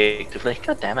very effectively.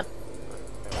 God damn it.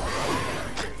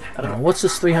 I don't know, what's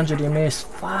this 300 MS?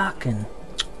 Fucking.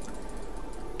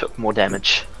 Took more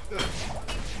damage.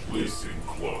 Listen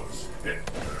close.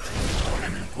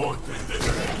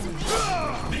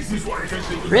 This is what I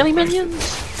Really, minions?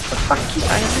 What the fuck are you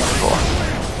paying me for?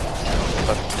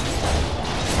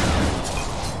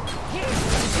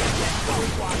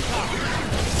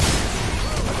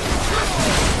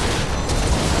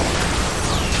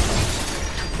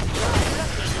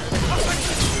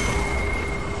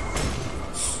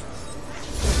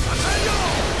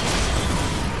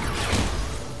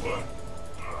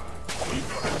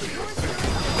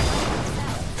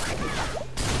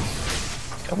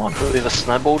 Come on, whoever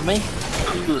snowballed me.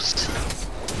 Loose.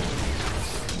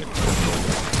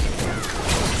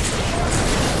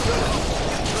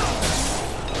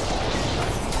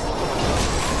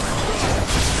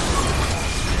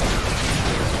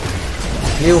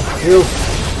 Heal.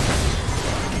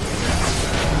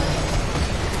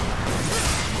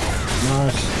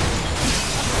 Nice.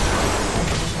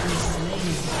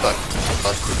 Fuck.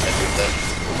 I did that.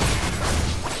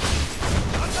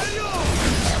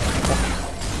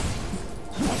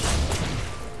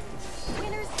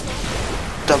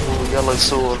 Double yo. yellow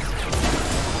sword.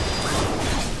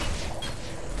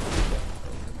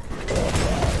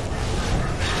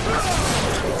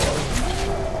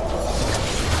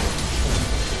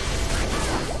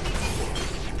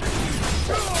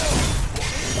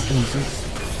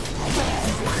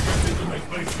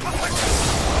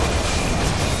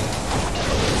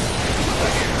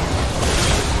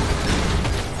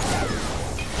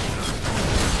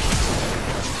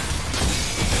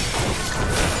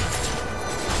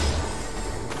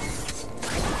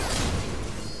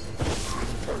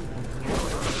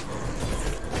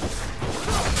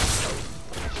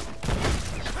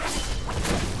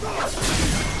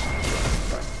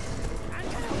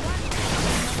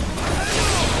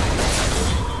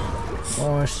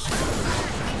 Nice.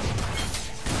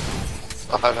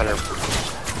 500.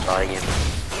 Die again.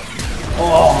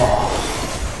 Oh!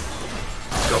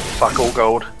 Got fuck all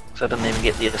gold, so I didn't even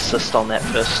get the assist on that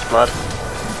first blood.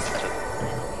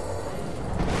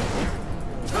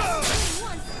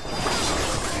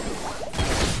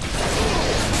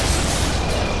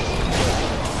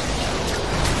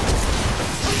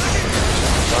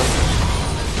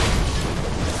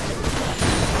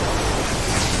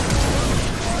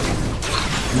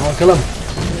 Come on, kill him.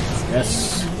 Yes.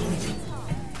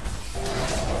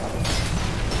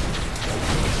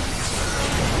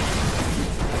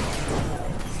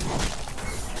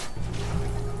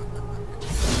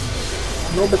 A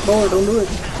little bit more, don't do it.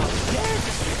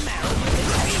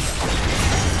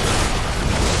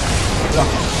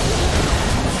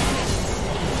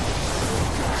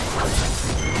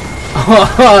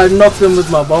 I knocked him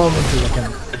with my bomb into the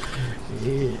camp.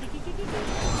 Yeah.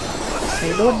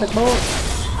 Hey, do it, bit more.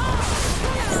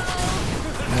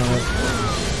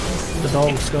 The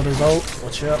dog's got his ult,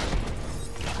 watch out.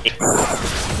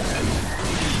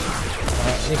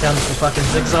 Here comes the fucking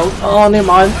Zig's ult. Oh, never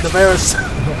mind, the Varus.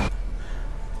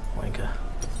 Wanker.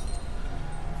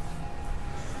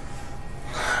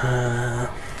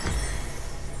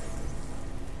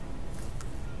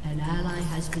 An ally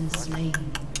has been slain.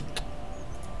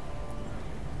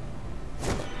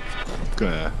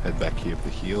 Gonna head back here for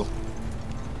the heal.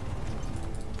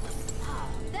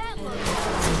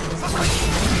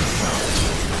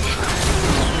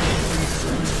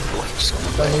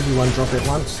 Don't need you one drop at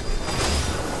once.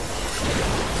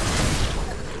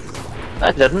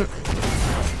 I didn't.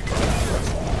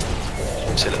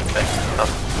 Sit it back up.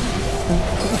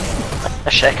 I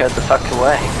shackled the fuck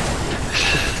away.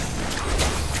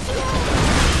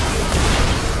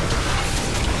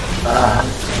 Ah.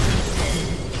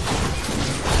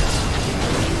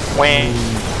 Wang.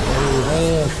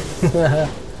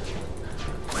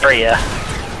 Area.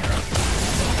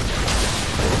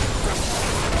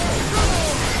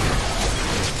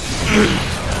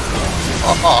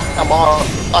 Oh, come on.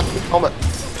 Fucking helmet.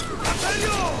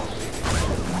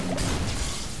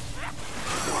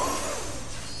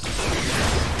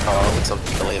 Oh, it's up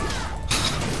to kill him.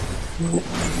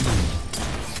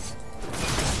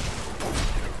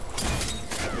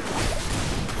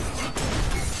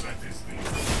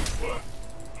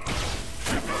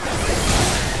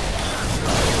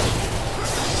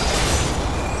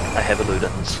 I have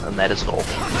Illudens, and that is all.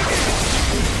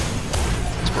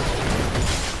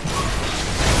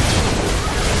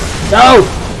 No!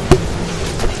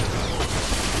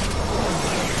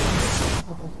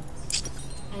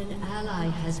 An ally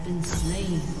has been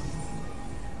slain.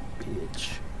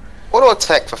 Bitch. Auto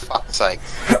attack for fuck's sake.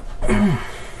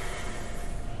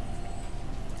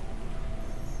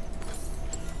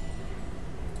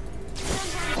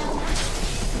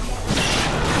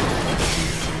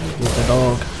 Leave the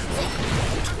dog.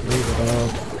 Leave the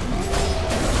dog.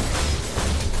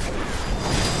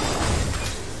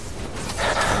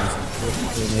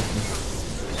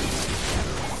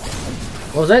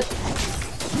 What was it?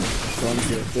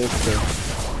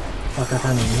 Fuck, I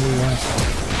can't even hear you.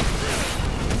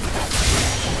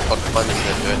 What the fuck is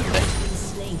that doing today?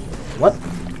 What?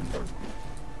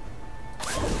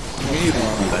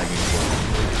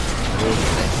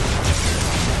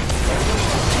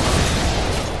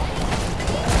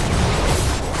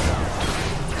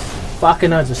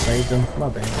 Fucking, I just saved them. My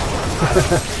bad.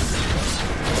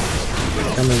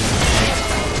 Come in.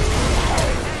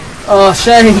 Oh,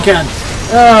 Shane cunt!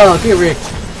 Oh, get wrecked.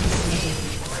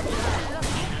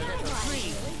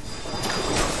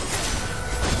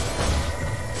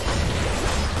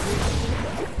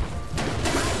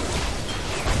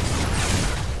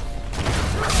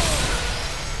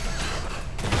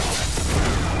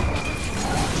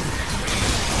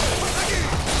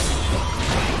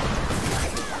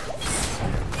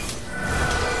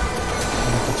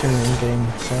 Turn in game,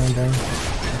 sound game.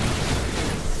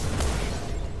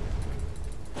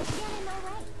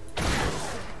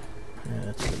 Yeah,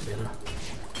 that's a bit better.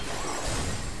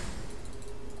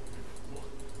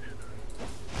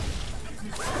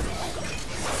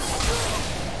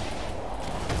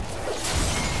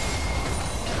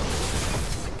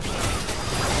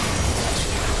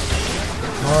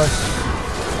 Nice.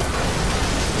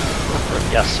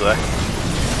 Yes, sir.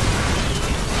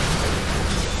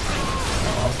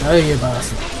 Oh, go you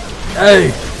bastard.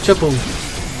 Hey! Triple!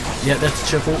 Yeah, that's a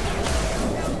triple.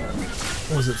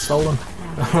 Was it stolen?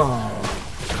 Oh.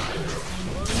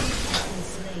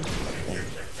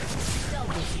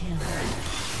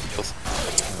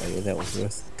 Oh, yeah, that was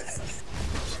worth.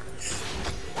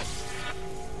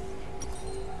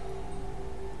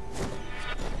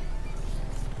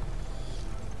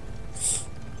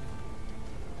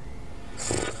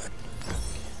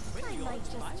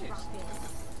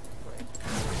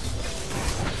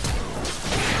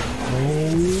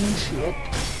 Oh shit.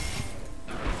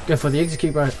 Go for the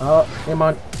execute, bro. Oh, never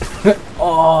mind.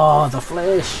 Oh, the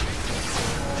flash.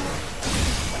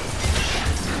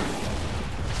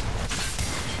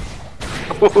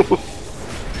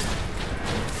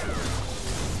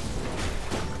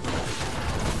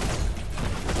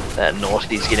 That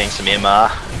Naughty's getting some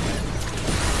MR.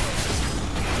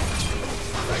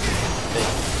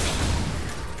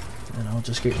 And I'll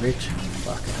just get rich.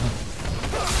 Fuck it.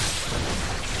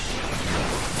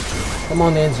 Come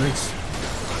on then, Ziggs.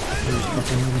 You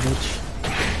fucking little bitch.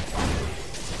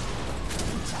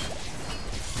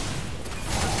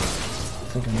 I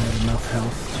think I made enough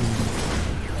health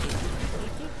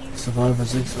to survive a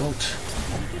Ziggs ult.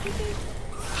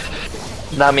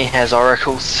 Nami has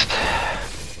oracles.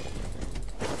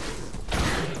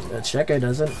 Checo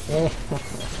doesn't. Eh.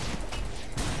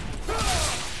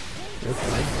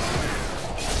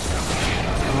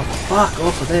 Oh, fuck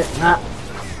off with it. Nah.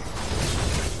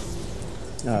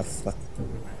 Ah, fuck.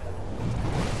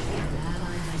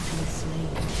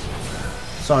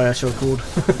 Sorry, I should have called.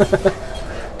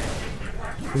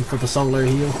 Wait for the solo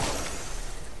heal.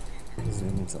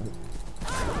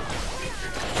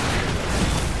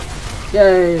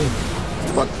 Yay!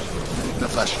 What? No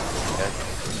flash. Okay.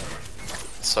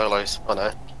 Solos. Oh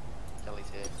no. Kelly's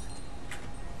here.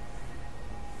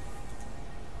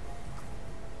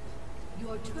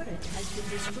 Your turret has been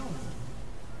destroyed.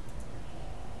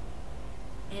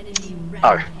 Enemy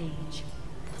Oh. rampage.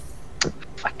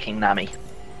 Fucking Nami.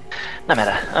 No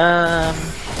matter.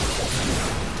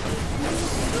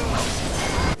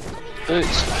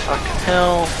 Boots. Fucking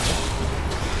hell.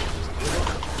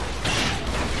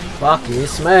 Fuck you,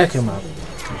 smack him up.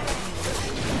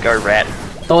 Go rat.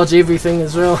 Dodge everything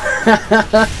as well.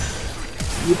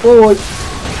 You boy.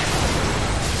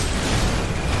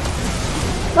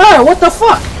 Oh, what the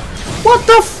fuck? What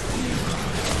the f...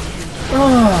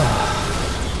 Oh.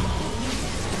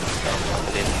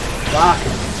 Fuck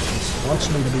it. Just wants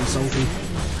me to be salty.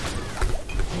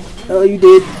 Oh, you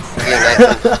did.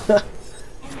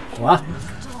 What?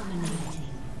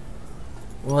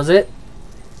 What was it?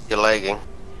 You're lagging.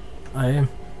 I am.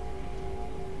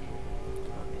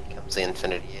 Here comes the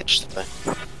infinity edge today.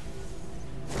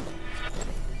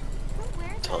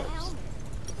 Times.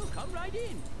 Come right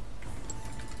in.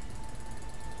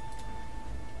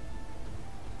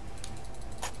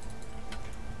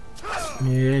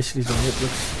 Yeah, she's on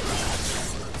Netflix.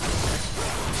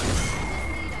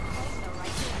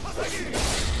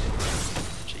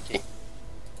 Cheeky.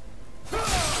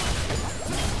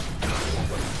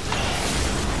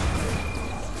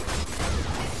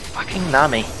 Fucking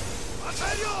Nami. I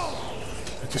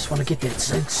just want to get that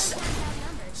Ziggs.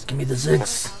 Just give me the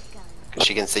Ziggs. Cause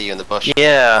she can see you in the bush.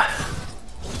 Yeah.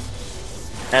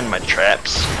 And my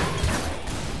traps.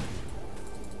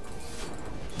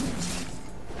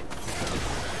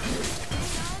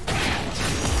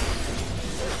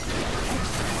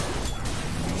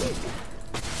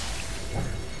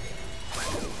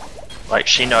 Like,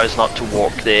 she knows not to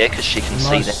walk there because she can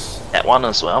see that one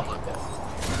as well.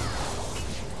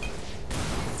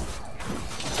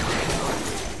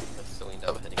 Still end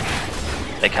up hitting.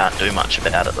 They can't do much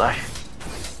about it though.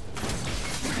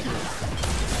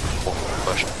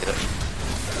 Bush, get it.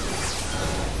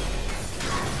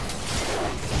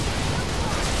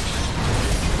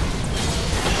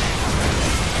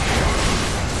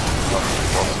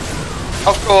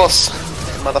 Of course,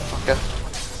 motherfucker.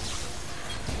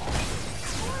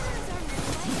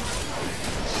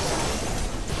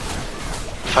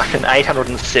 Fucking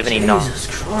 879 Jesus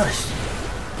Christ.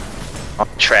 on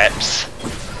traps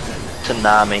to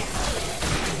Nami.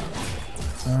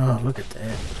 Oh, look at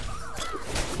that.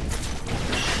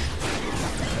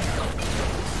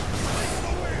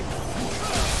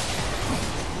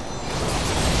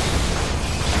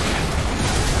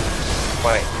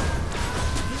 Wait.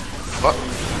 What?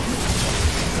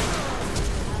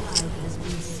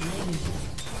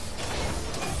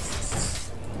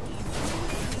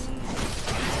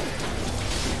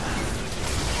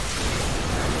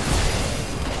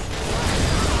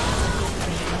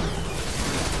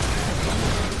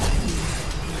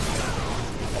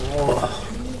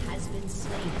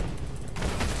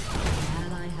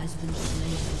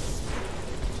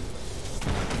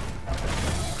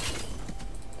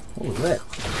 What was that?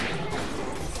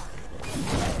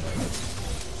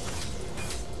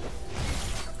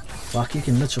 Fuck, you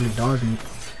can literally dodge me.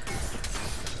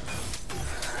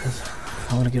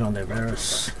 I want to get on that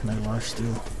Varus. No life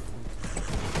steal.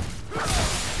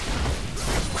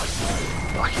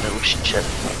 Fucking little shit.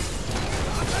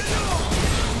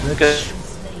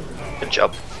 Good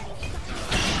job.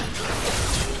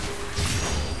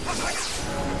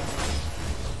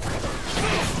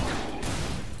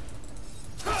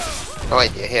 Oh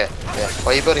wait, yeah, here. Yeah.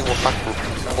 Why are you building more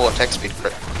fucking more attack speed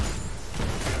crit?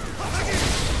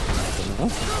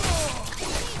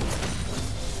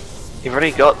 You've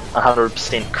already got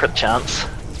 100% crit chance.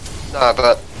 No,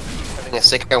 but having a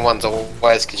second one's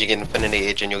always because you get Infinity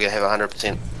Edge and you're gonna have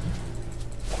 100%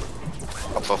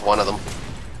 off of one of them.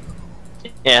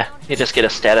 Yeah, you just get a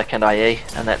static and IE,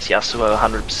 and that's Yasuo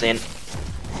 100%.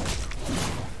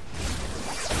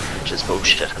 Which is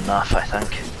bullshit enough, I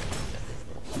think.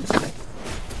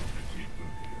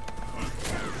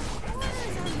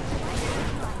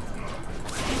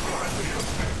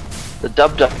 The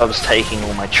dub's taking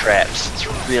all my traps, it's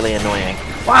really annoying.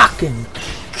 Fucking!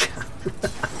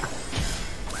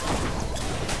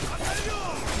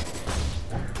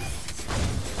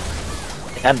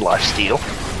 And lifesteal.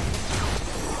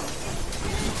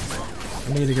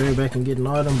 I need to go back and get an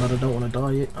item, but I don't want to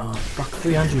die yet. Oh, fuck,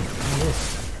 300.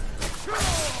 Yes.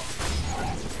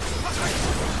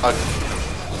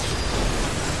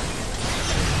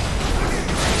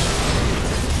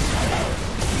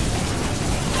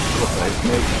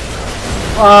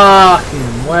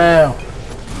 Fucking wow.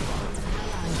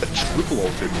 Triple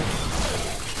ulted.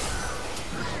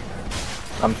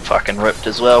 I'm fucking ripped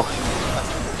as well.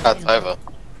 That's over.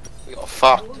 We got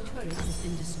fucked.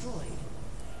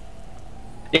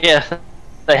 Yeah,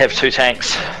 they have 2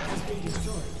 tanks.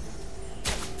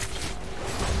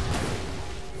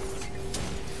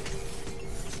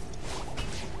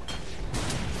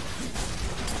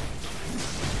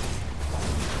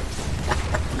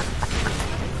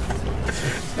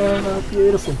 Oh,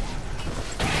 beautiful.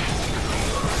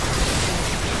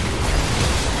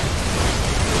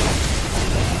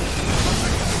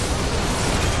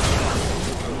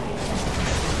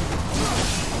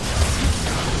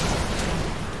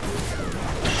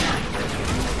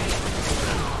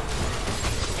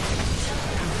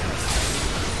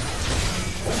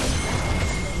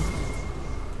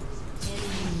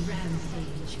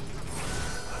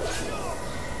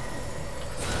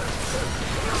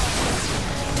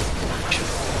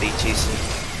 BTC.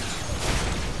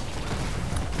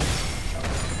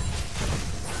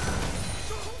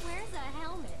 Where's a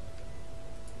helmet?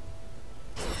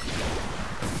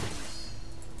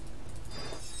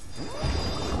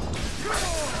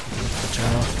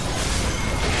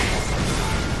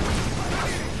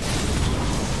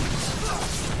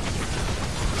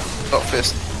 Got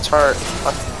first turret.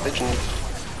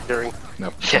 Legendary.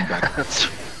 No, come back. That's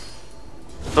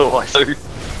all I do.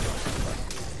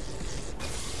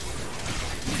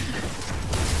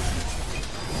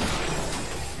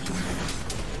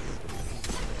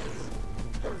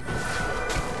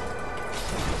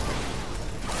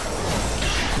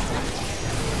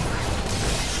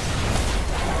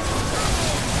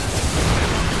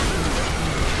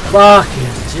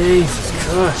 Fucking Jesus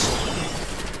Christ.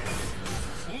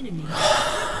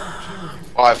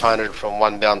 500 from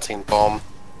one bouncing bomb.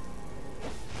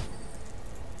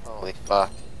 Holy fuck.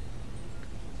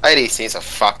 ADCs are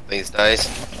fucked these days.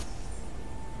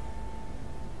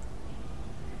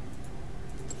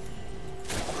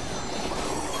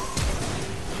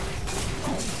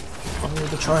 I'm going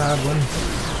to try hard one.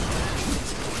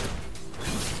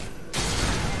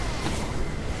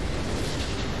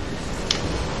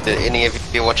 Did any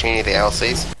of you watching any of the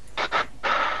LCs?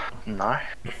 No.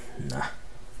 Nah.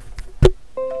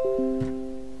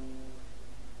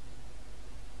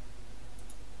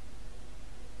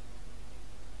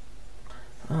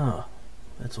 Oh,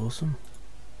 that's awesome.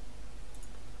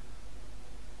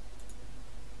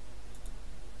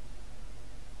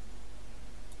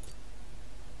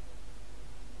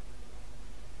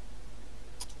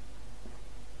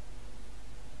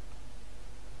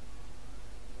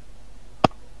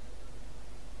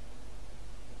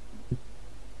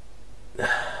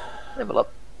 Level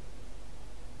up.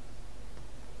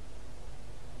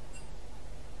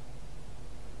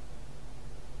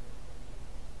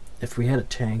 If we had a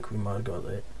tank, we might have got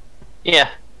that.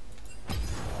 Yeah,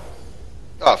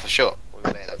 Oh, for sure. We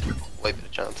would have a way better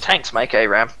chance. tanks make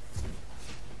ARAM.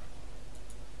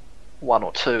 1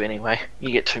 or 2 anyway. You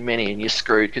get too many and you're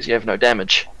screwed because you have no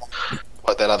damage.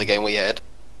 Like that other game we had.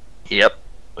 Yep,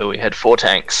 where we had 4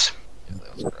 tanks. Yeah,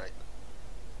 that was great.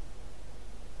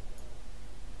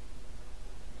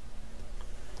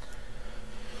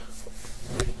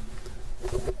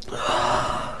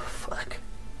 Fuck.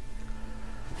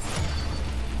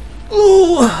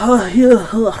 Ooh, yeah.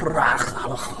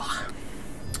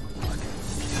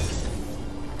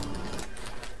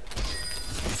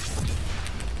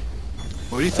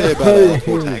 What do you say about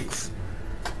 4 tanks?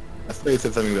 I thought you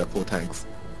said something about 4 tanks.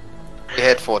 We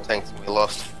had 4 tanks and we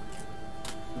lost.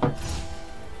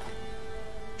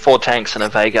 4 tanks and a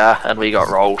Vega, and we got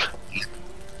rolled.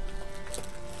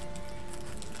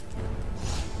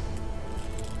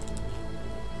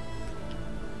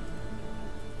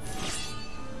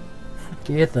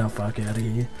 Get the fuck out of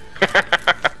here.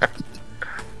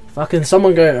 Fucking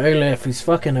someone go Olaf, he's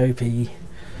fucking OP.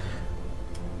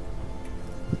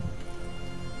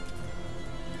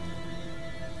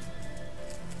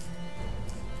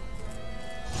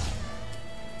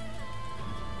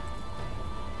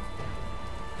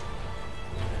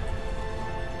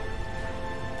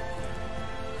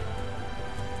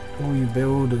 All you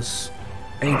build is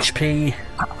HP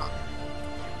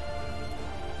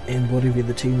and whatever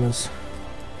the team is.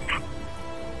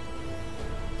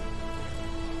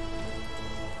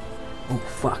 Oh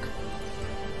fuck.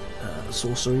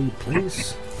 Sorcery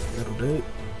please. That'll do.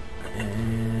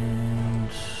 And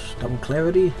double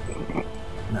clarity?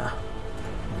 Nah.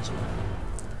 That's all.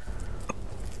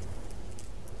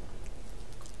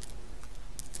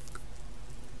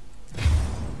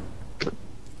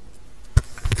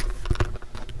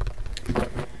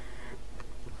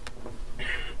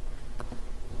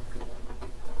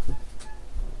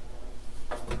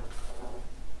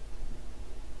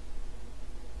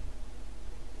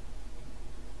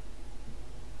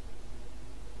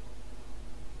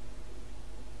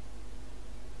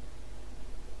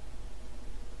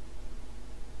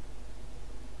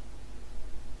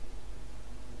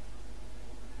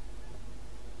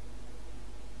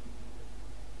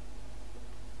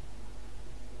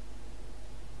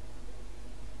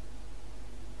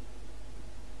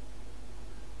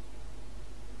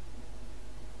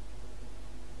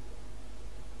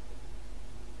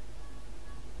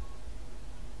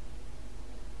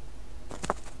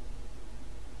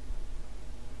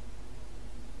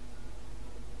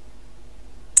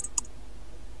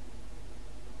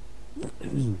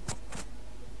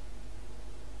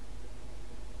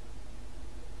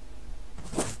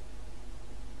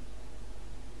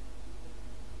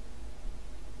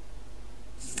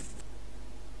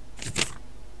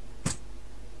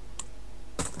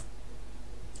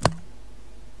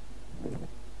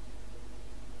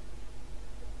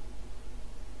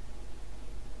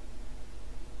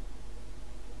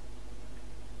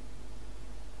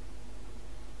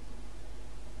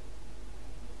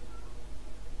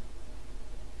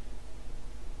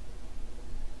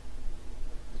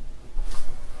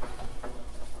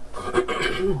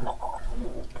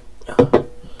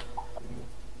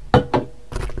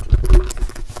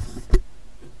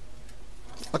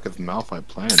 Fuck is Malphite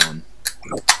playing on?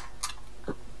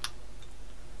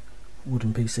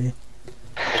 Wooden PC.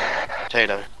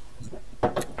 Potato.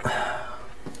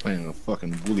 Playing a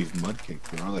fucking Woolly's Mudcake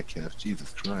for other calf.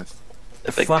 Jesus Christ.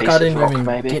 A big Fuck, piece I of didn't rock, even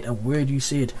maybe. get a word you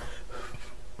said.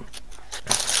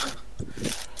 It's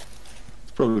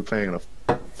probably playing a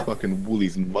fucking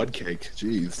Woolly's Mudcake.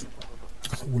 Jeez.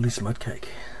 Woolly's Mudcake.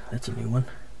 That's a new one.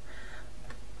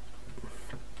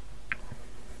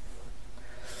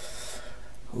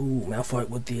 Ooh, Malphite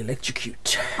with the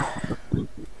electrocute.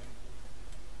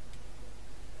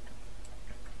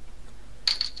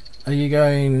 Are you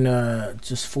going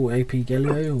just full AP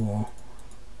Galio or?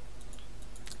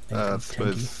 I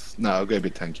suppose. No, I'll go a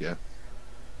bit tankier.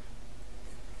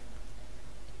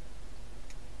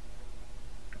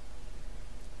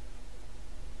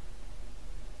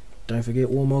 Don't forget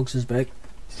Warmogs is back.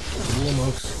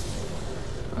 Warmogs.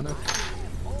 I know.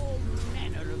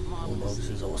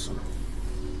 Warmogs is awesome.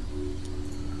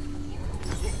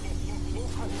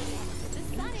 The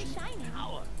sun is shining.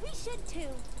 We should too.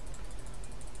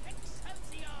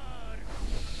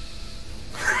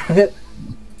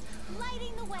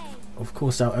 Lighting the way. Of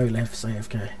course our Olaf's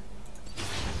AFK.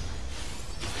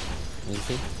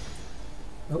 Anything?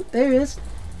 Oh, there he is.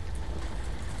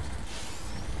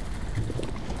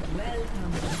 Well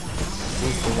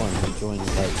Who's the one who joined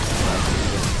late?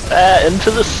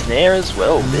 Into the snare as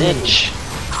well, bitch.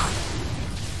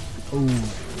 Ooh.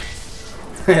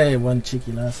 Hey, one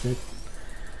cheeky last hit.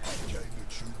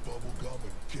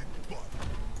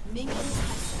 Minions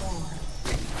have spawned.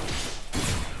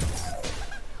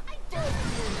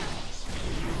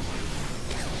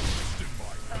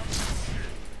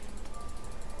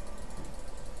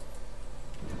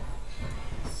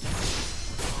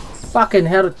 Fucking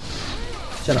how did...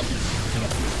 Shut up.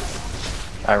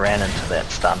 I ran into that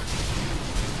stun.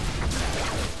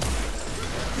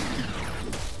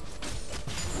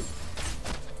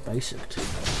 Basic.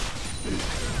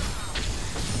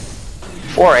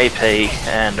 4 AP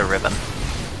and a ribbon.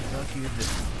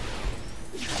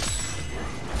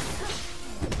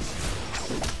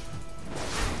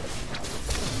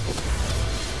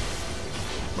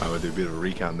 Might want to do a bit of a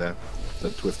recount there.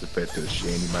 That Twisted Fate's got a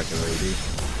Shandy making an AD.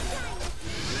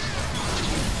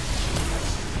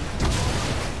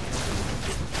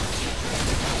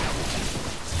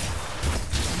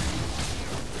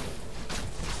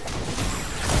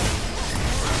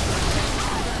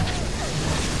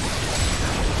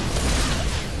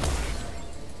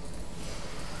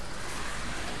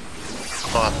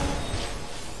 Oh,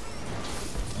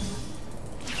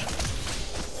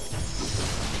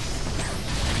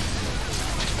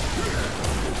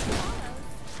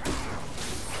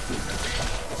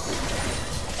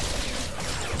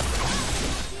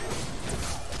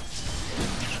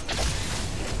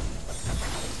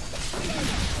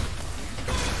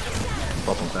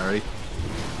 Pop on clarity.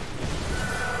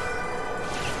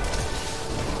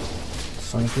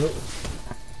 Thank you.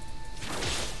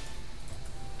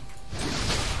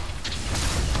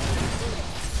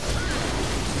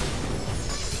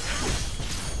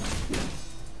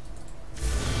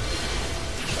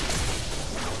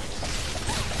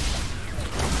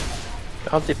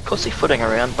 God, they're pussyfooting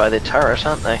around by their turret,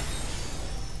 aren't they?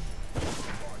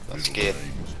 I'm scared.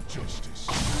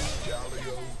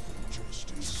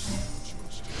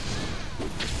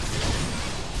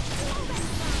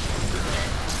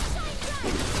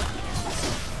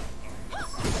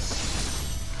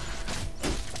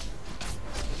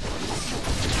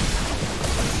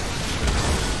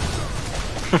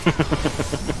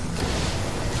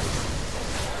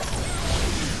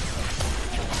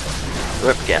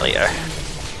 Rip Galio.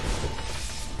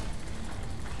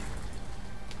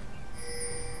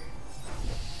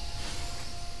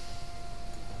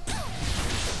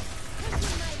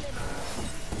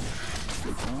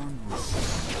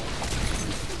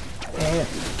 Yeah.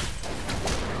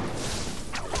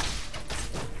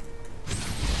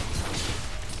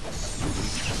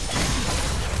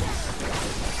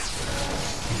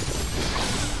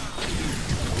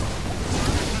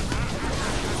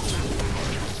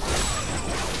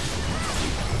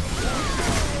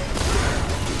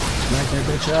 Smack that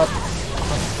bitch up.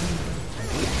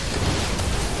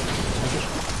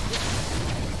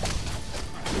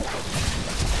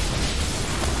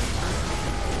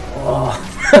 Oh,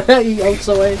 he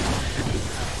also ate. Oh,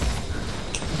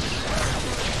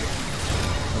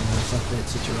 fuck that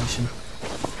situation.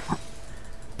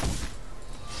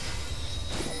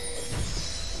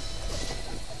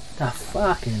 The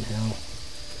fucking hell.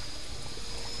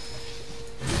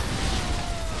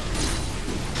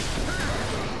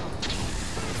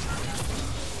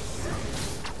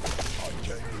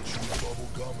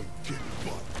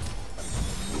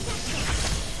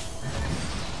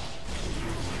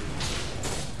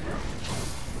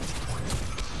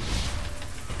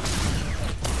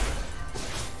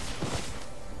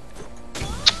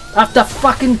 After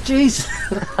fucking jeez.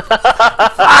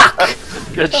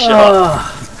 Good shot.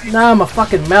 Oh, now my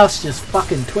fucking mouse just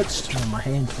fucking twitched. Oh, my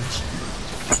hand twitched.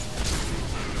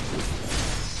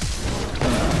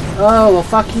 Oh, well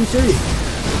fuck you too.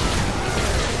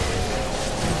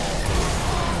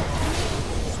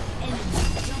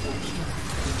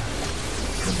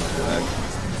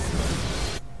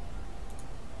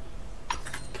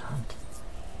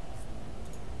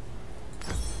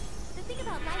 The thing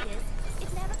about light is,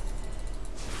 it never.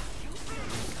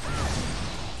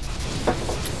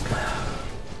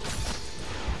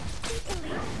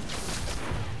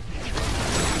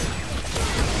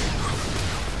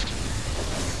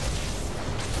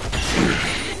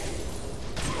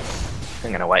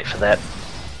 I'm gonna wait for that. You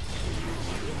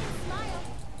can smile.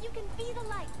 You can be the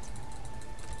light.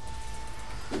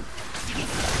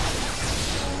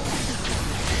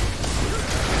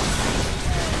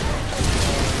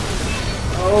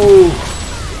 Oh,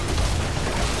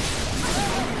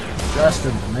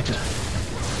 Justin, the Mecca.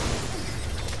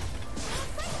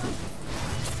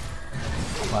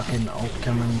 fucking ult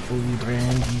coming for you,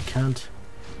 Brand, you cunt.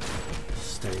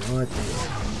 Stay right there.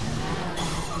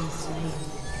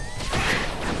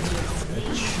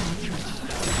 Bitch.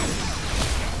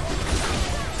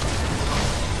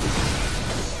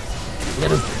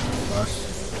 Get him. Nice.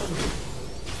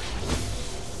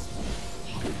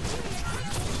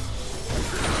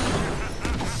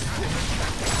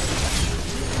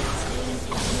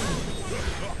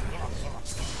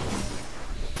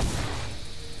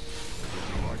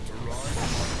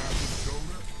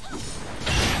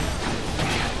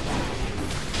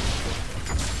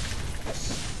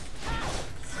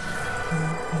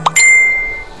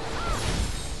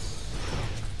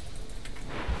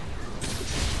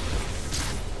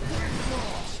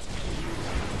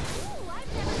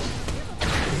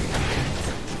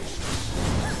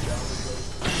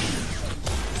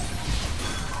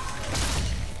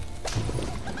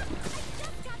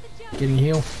 Getting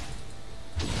heal.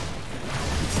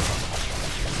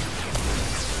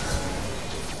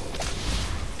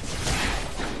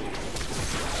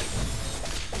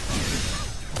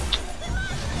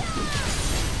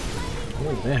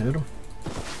 Oh, that hit him.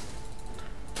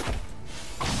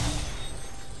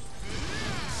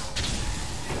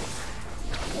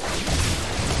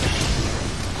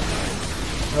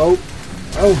 Oh,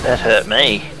 oh, That hurt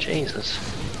me. Jesus.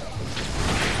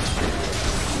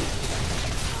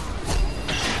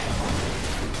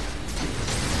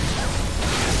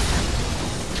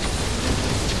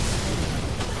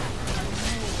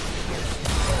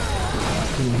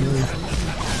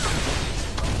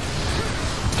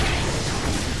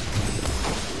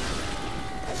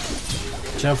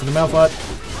 watch out for the Malphite.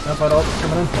 Malphite ult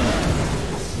coming in.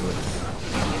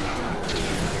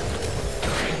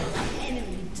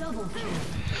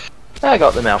 I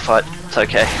got the Malphite. It's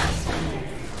okay.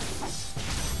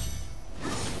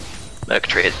 Merc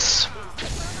treads.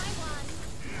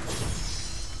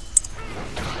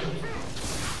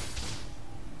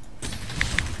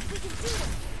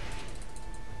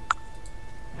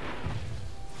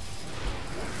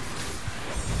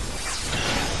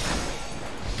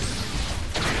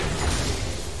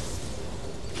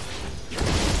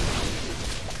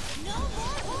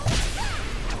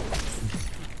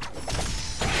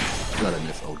 Not in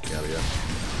this old carrier.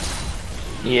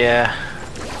 Yeah.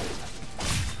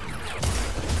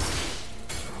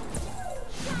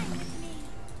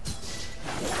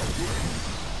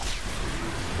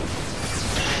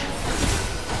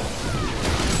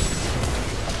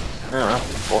 Oh,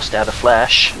 forced out a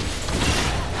flash.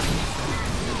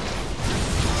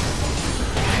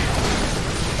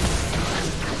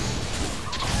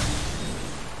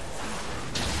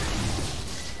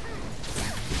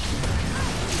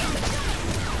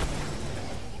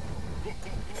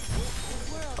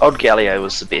 Old Galio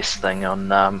was the best thing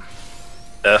on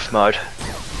Earth mode.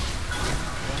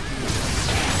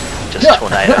 Just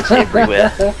tornadoes everywhere.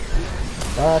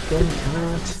 Fucking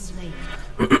cunt.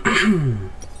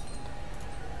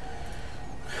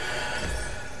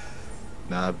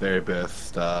 Nah, very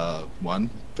best one.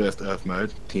 First Earth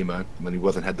mode, T mode, when he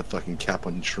wasn't had the fucking cap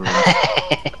on Shroom.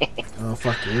 Oh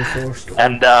fuck you, Forrest.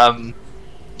 And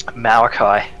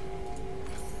Malachi.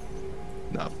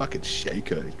 Nah, fucking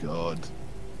Shaker, god.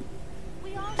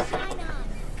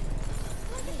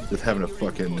 Just having a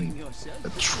fucking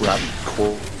trap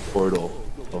corridor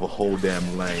of a whole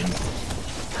damn lane.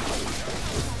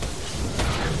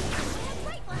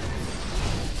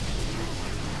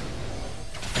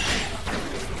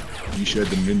 You showed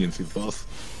the minions, you boss.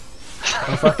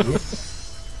 Oh fuck you.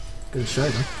 Good show,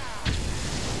 man.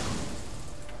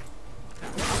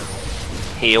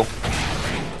 Heal.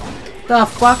 The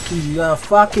fuck you are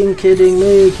fucking kidding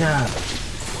me, cunt.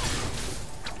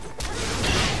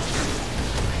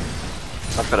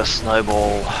 I've got a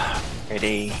snowball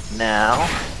ready now.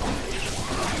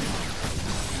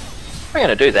 I'm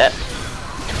gonna do that.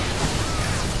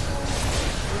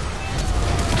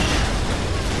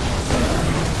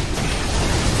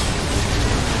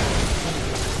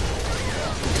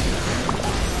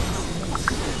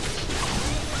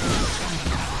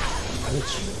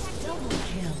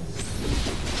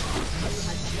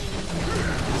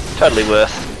 Totally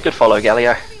worth. Good follow,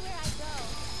 Galio.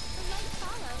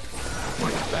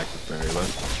 Back to very low.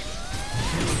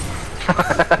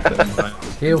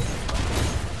 Heal.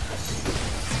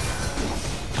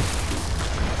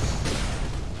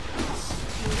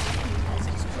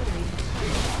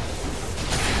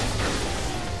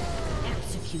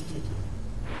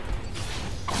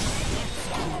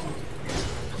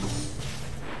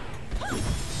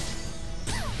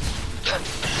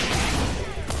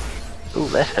 Ooh,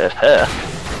 that hurt her.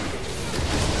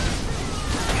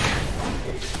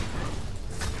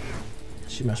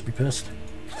 She must be pissed.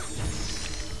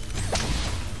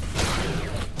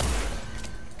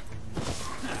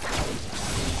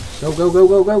 Go, go, go,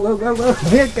 go, go, go, go, go!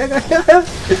 Here, go, go, go!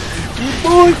 Good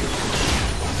boy!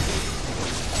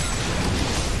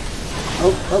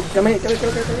 Oh, oh, come here, go,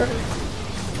 go, go, go, go!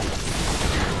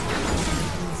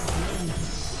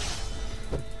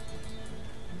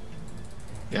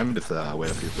 Yeah, I'm just way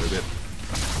up here for a bit.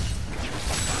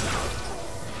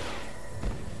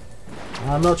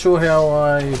 I'm not sure how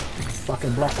I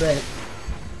fucking blocked that.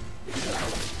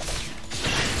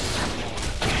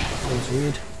 That was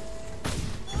weird.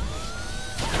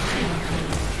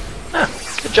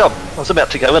 Ah, good job. I was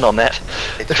about to go in on that.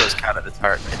 He throws cat at the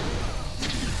turret, man.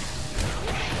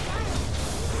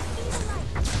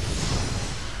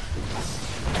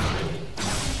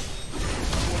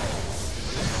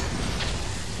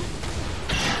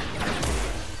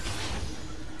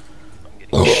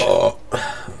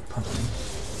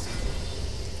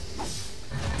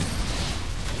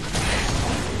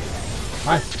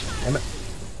 Hi, damn it.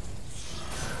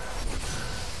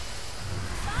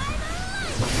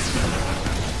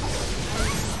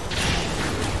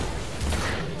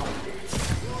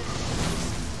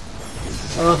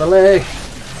 Oh, the leg.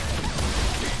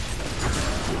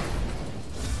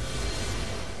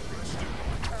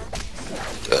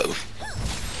 Oh.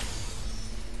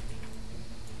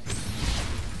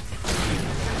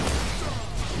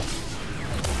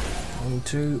 1,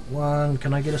 2, 1.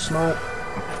 Can I get a snipe?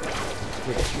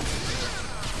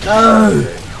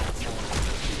 No!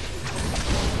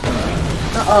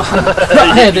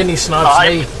 Oh, then he snipes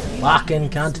me. Fucking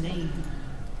cunt.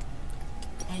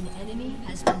 An enemy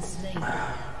has been slain.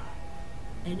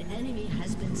 An enemy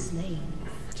has been slain.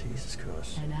 Jesus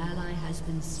Christ. An ally has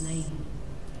been slain.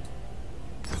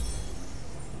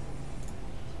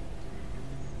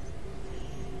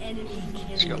 Enemy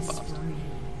killing spree.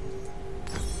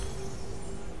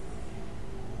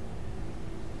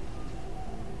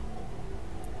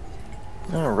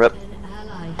 Oh, rip. An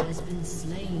ally has been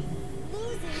slain.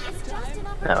 Losing is just an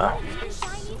Oh well. opportunity to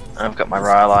shine even I've got my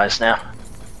Ryle eyes now.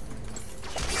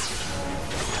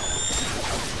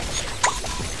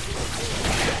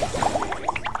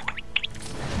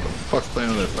 Fuck's playing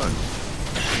on their phone.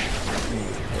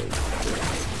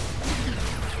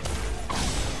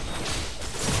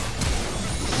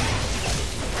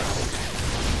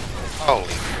 Holy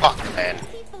fuck, man.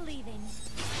 keep believing.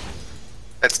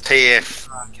 That's TF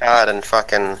card and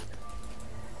fucking.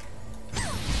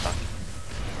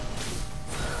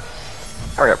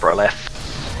 Hurry up, bro, left.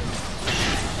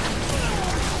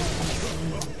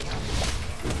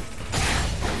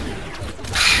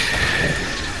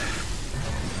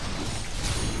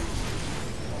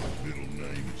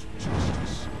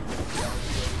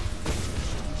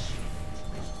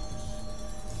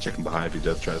 Checking behind if he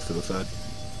does try to suicide.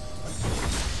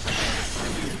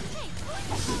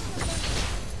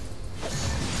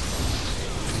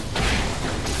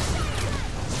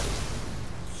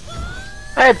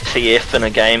 I had TF in a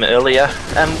game earlier,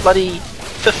 and bloody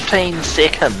 15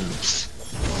 seconds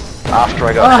after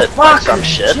I got hit by some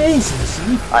shit, Jesus,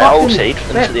 you I ultied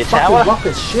into their tower,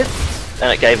 rocket shit.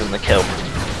 and it gave them the kill.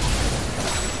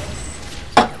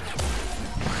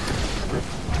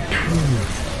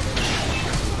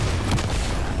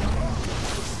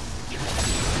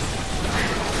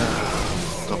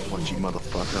 Stop, you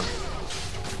motherfucker.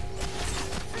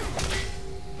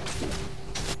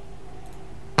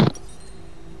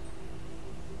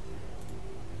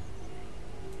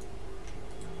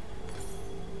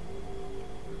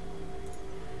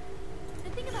 The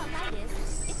thing about light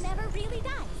is, it never really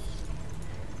dies.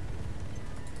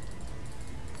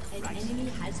 An enemy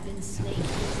has been slain.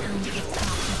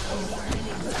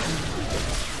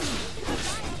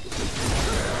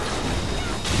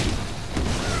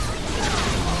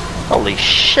 Holy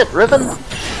shit, Riven!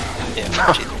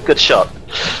 Yeah, Good shot.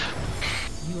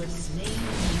 You are slain.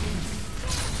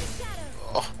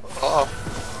 oh, oh.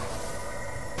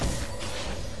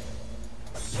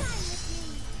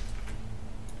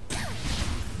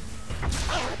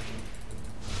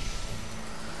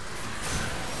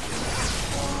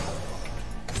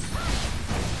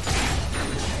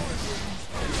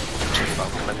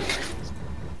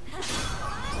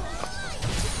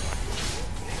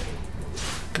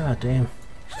 God damn.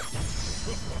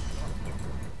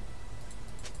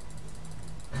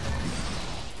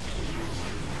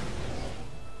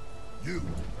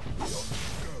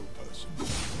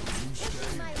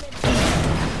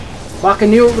 Fucking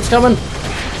knew it was coming.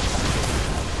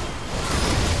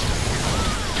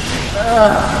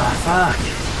 Fuck.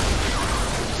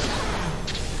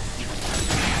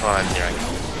 Oh, I'm nearing.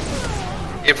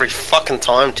 Every fucking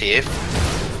time, TF.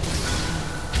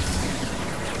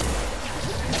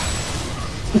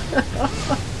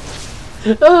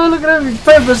 Oh, look at him, he's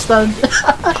pepper stunned.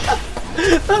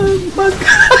 Oh, fuck.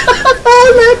 Oh,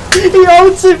 look, he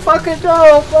owns it, fucking,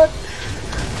 oh, fuck.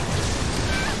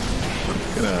 I'm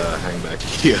gonna hang back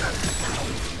here.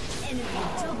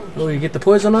 Oh, you get the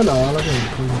poison on? Oh, look at him,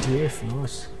 poison TF,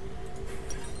 nice.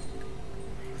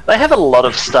 They have a lot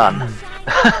of stun.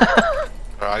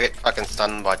 I get fucking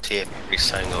stunned by TF every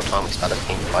single time I start a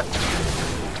team fight.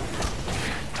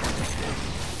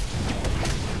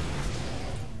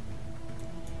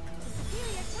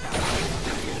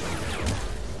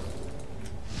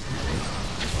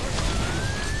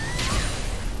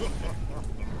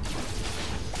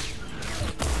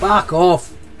 Fuck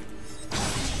off.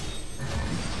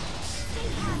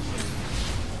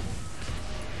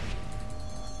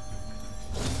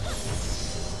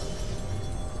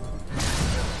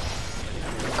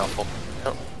 Helpful.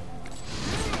 Oh.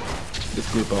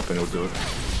 Just group up and it'll do it.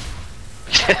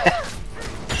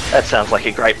 That sounds like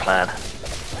a great plan.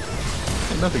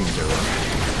 And nothing can go wrong.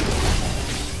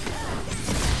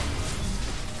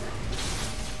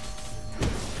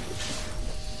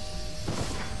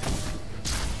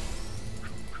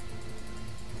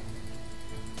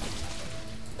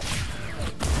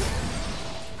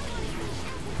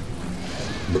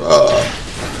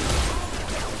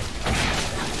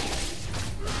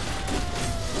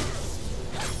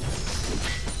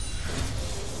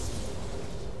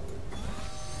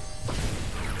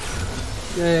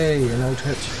 Yay, an old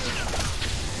hit.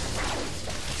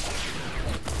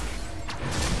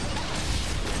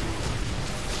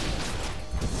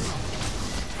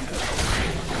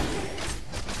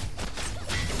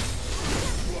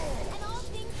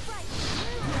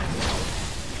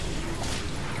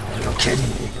 You're kidding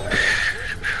me, bro.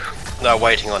 No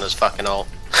waiting on his fucking ult.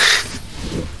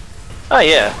 Oh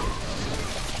yeah.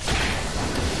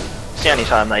 It's the only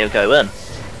time they'll go in.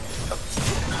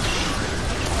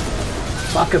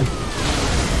 Fuck him.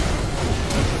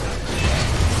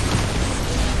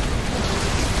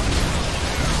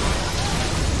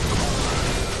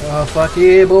 Oh, fuck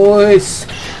yeah, boys.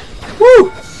 Woo!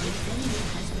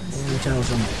 Yeah, tell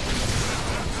them.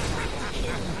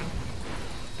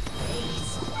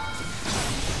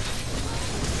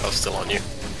 I was still on you.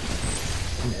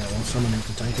 Yeah, well, someone has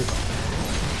to take it.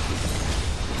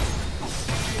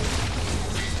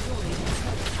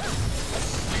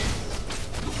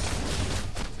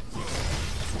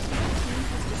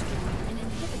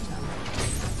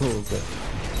 Oh, okay.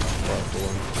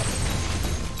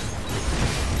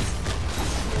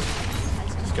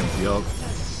 Just gonna be up.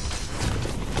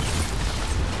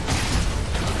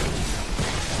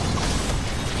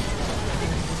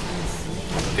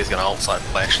 He's gonna ult side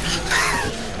flash.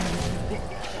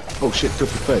 Oh shit, took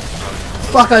the fake.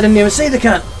 Fuck, I didn't even see the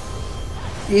cunt.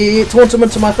 Yeah, taunt him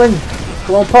into my thing.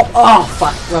 Go on, pop. Oh,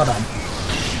 fuck. Well done.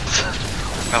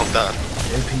 Well done.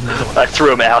 I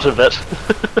threw him out of it.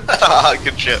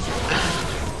 Good shit.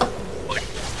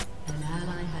 An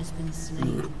ally has been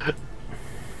slain.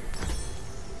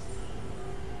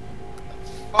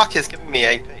 Fuck is giving me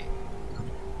AP.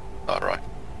 Oh, right.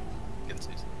 Good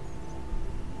season.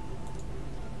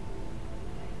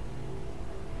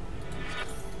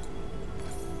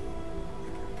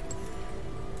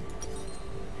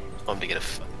 Time to get a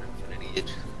fucking infinity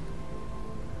edge.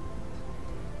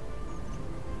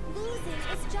 Losing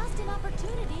is just an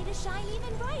opportunity to shine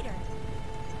even brighter.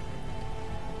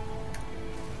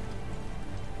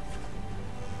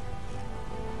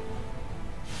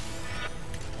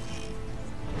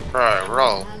 Bro,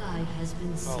 roll. An ally has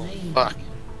been slain. Fuck.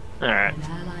 Alright. An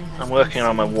ally has I'm working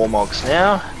on my warmogs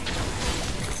now.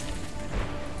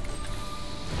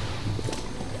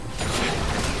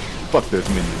 Fuck those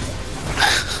minions.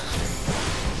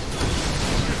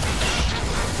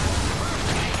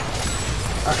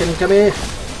 Fucking come here.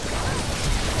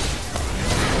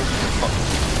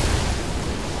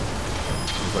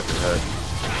 Fucking hurt.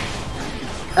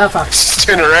 Oh, fuck. Just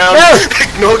turn around. No!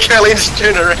 Ignore Kelly and just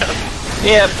turn around.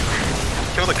 Yep.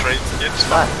 Kill the creeps. Yeah, just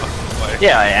fuck away.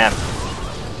 Yeah, I am.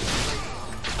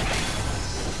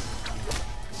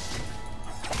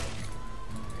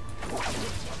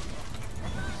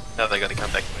 Now they gotta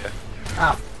come back there.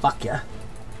 Ah, fuck yeah.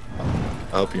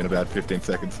 I'll help you in about 15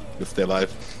 seconds. You'll stay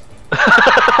alive.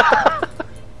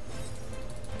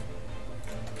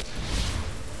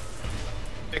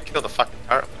 You kill the fucking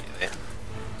turret when you're there.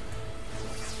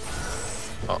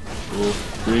 Oh. 4,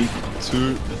 3,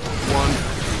 2, 1.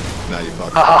 Now you're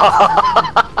fucked.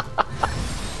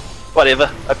 Whatever,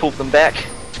 I pulled them back.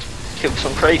 Killed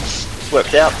some creeps.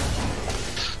 Worked out.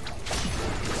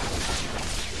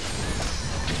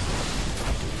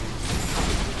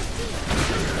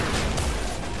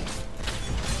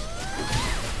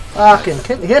 Fucking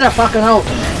hit a fucking ult.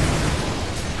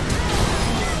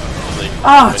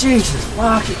 Oh Jesus!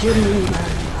 Fuck, you're kidding me,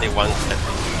 man. They won.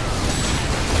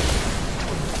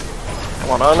 Come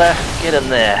on, Ola, get in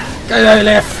there. Go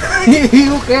Olaf!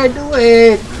 You can do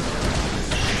it!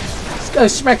 Let's go,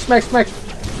 smack, smack, smack!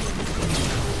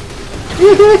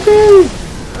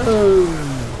 Oh.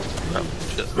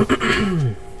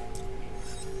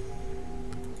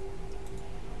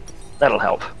 That'll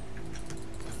help.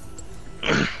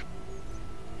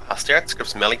 Sterak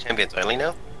scripts melee champions only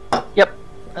now? Yep,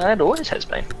 it always has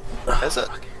been. Has it?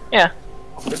 Yeah.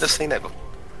 I've never seen that before.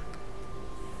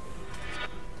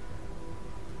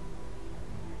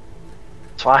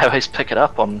 That's why I always pick it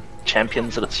up on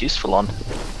champions that it's useful on.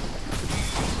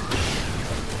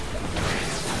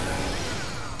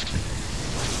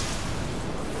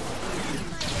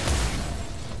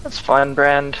 That's fine,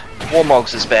 Brand.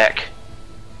 Warmogs is back.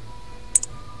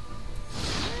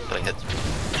 Really hits.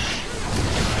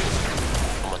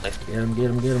 Come on, left. Get him, get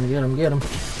him, get him, get him, get him.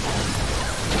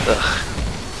 Ugh.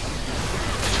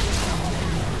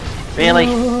 Really?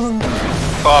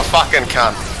 Oh, fucking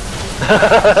cunt.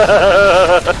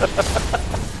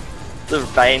 The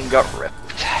vein got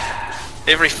ripped.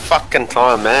 Every fucking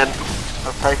time, man.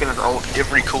 I've taken an ult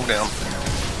every cooldown.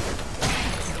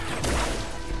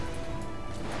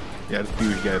 Yeah, just do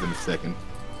what you guys in a second.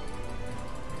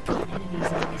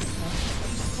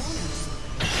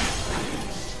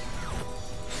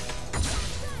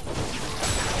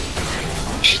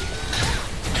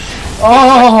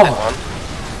 Oh!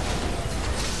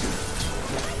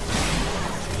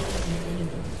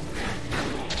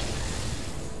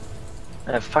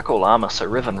 I have fuck all armor, so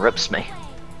Riven rips me.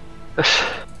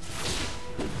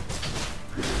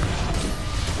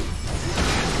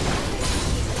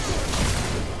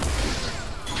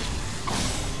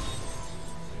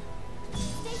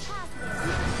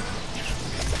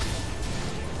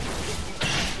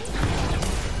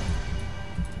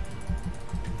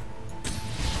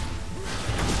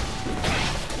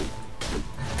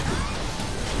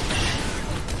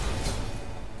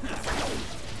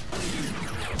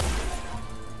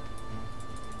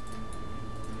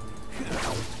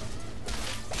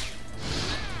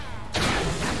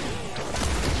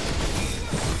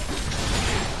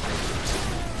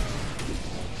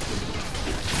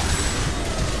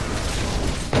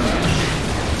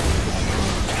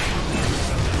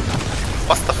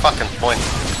 What's the fucking point?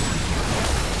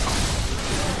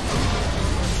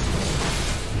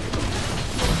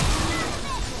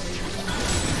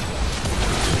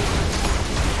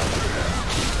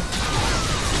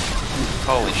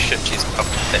 Holy shit, she's up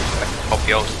that pop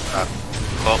the ult.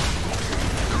 Pop.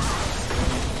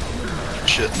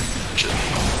 Shit. Shit.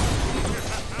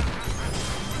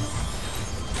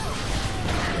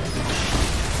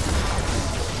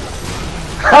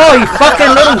 Oh, you fucking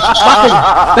little fucking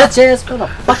bitch ass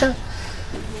motherfucker!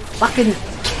 Fucking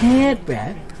can't,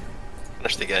 bruh.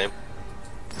 Finish the game.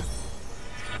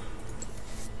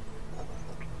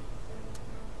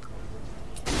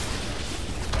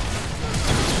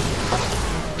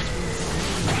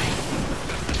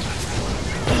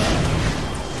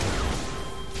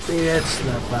 It's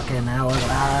the fucking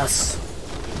hourglass.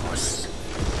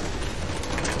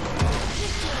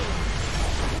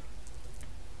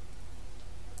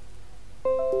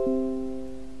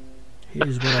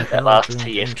 Here's what I That last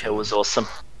TF kill was awesome.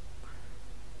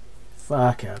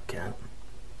 Fuck out, cunt.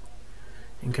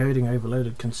 Encoding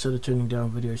overloaded. Consider turning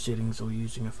down video settings or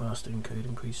using a faster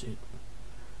encoding preset.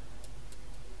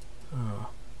 Oh.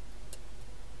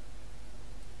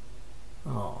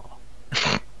 Oh.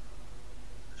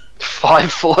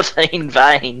 514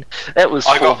 Vayne. That was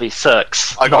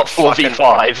 4v6, not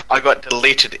 4v5. I got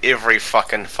deleted every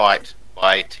fucking fight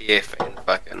by TF and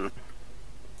fucking...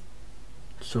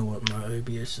 So what, my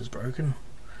OBS is broken?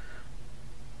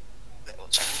 That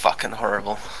was fucking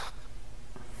horrible.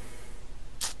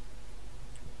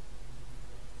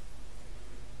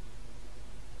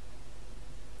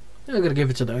 I gotta give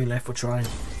it to the Olaf for trying.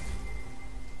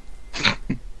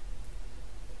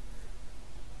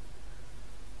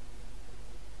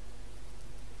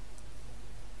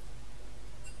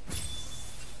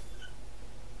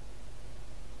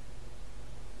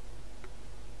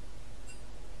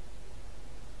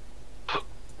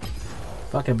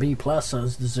 Fucking B+, I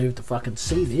deserve to fucking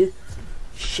C there.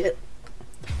 Shit.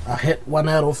 I hit 1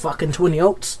 out of fucking 20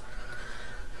 ults.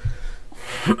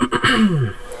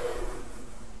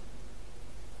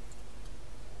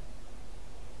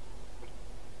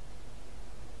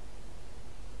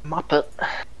 Muppet.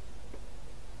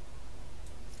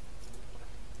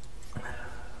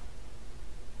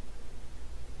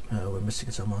 Oh, we're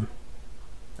missing someone.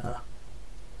 Ah.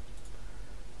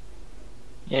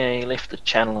 Yeah, he left the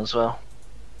channel as well.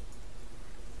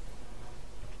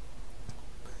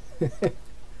 Wait,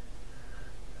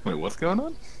 what's going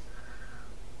on?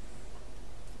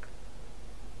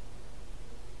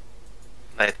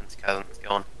 Nathan's cousin's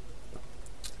gone.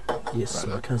 Yes,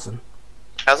 my cousin.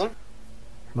 Cousin?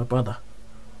 My brother.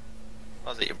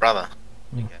 Oh, is it your brother?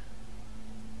 Mm. Okay.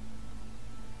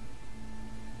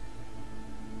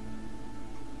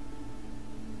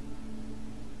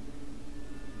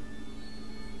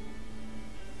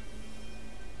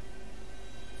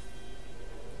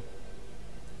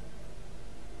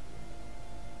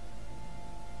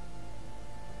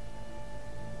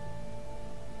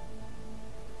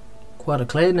 Quite a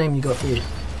clear name you got there.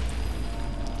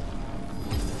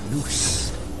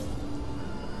 Loose.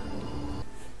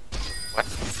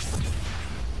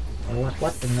 What?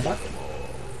 What in the butt?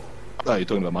 Oh, you're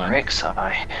talking about mine.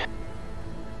 Rek'Sai.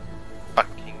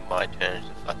 Fucking my turn to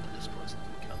fuck this person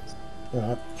comes.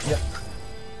 Alright, yep.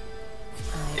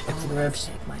 I always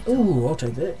take my Ooh, I'll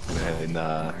take that. And,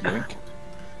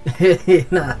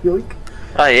 yoink. Nah, yoink.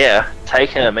 Oh yeah,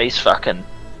 take him, he's fucking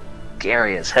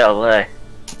scary as hell, eh?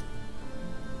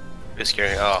 Who's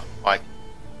scary? Oh, Mike.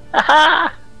 Haha!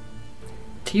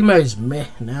 Timo's meh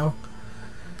now.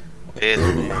 He's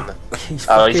man. He's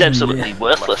Oh, he's fucking absolutely meh.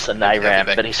 worthless in ARAM,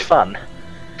 but he's fun.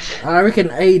 I reckon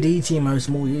AD Timo's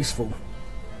more useful.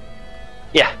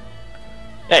 Yeah.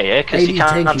 Yeah, because you AD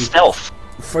can't tanky. stealth.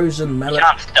 Frozen You mallet.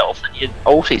 can't stealth, and your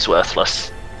ulti's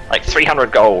worthless. Like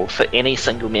 300 gold for any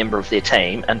single member of their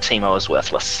team, and Teemo is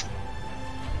worthless.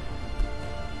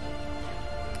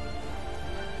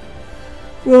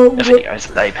 Well, If he goes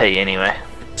with AP anyway.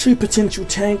 2 potential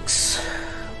tanks.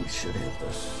 We should have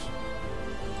this.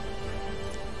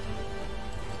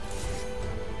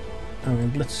 I mean,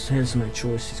 Blitz has no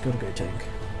choice. He's got to go tank.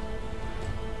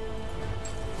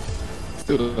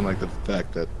 Still don't like the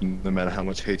fact that no matter how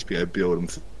much HP I build, I'm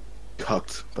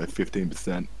cucked by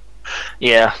 15%.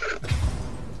 Yeah.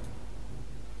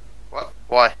 What?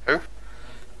 Why? Who?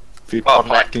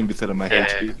 15% of my Yeah,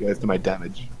 HP goes to my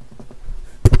damage.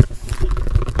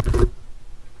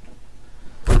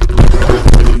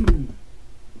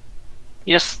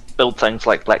 You just build things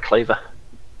like Black Cleaver.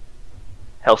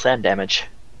 Health and damage.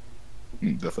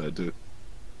 That's what I do.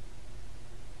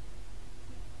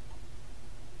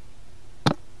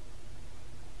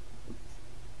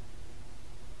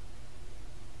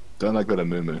 Don't like that a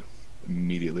moo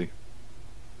immediately.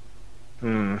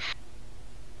 You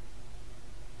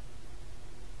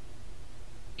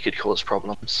could cause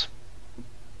problems.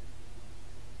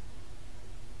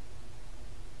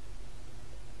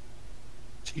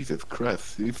 Jesus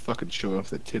Christ, these fucking show off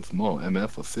their tits more,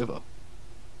 MF or Siva.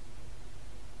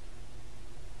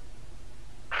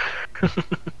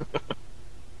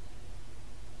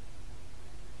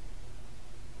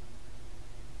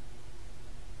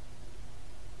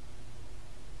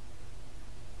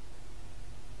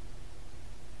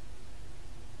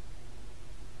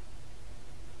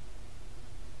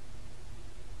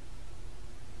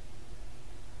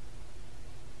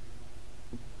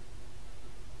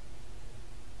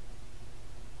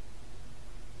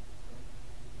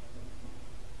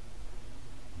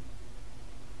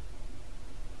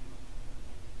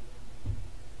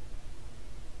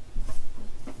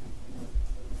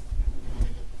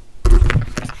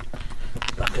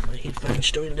 Look at my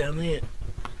headphones doing down there.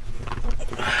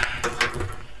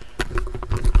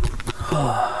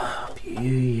 Oh,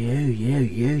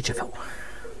 beautiful.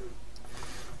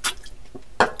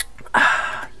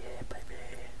 Ah, yeah, baby.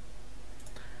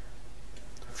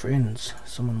 Friends.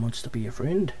 Someone wants to be a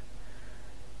friend.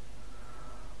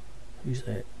 Who's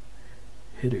that?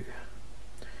 Hiru.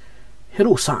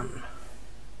 Hiru-san.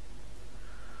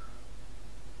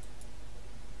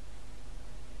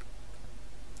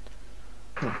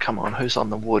 Oh, come on, who's on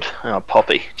the wood? Oh,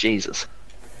 Poppy. Jesus.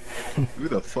 Who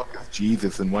the fuck is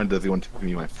Jesus and why does he want to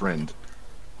be my friend?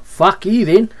 Fuck you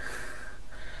then.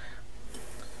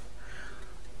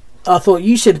 I thought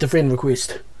you sent the friend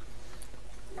request.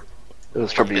 It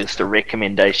was probably just a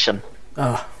recommendation.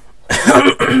 Ah.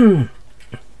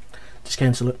 Just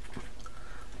cancel it.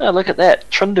 Oh, look at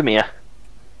that. Trundamere.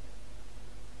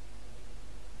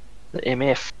 The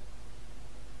MF.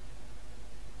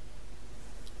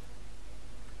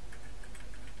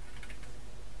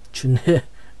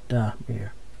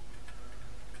 Trundamere.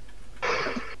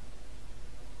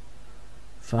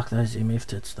 Fuck those MF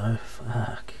tits though.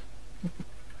 Fuck.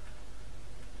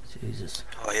 Jesus.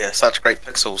 Oh yeah, such great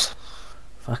pixels.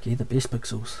 Fuck yeah, the best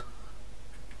pixels.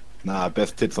 Nah,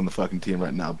 best tits on the fucking team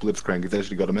right now. Blitzcrank has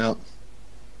actually got him out.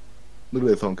 Look at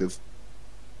those honkers.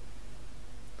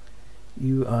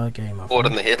 You are a gamer. Board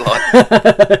in the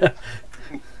headline.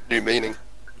 new meaning.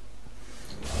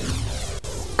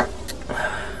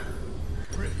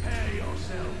 Prepare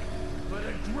yourself for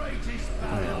the greatest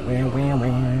battle.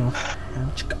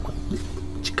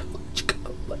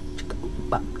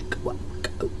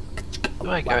 Do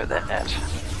I go that?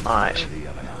 Right.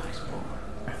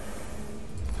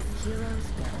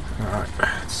 Alright,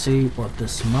 let's see what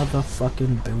this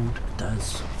motherfucking build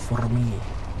does for me.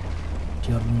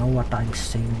 Do you know what I'm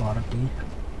saying, Barty?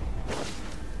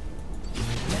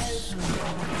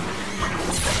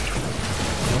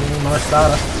 Oh, nice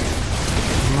starter.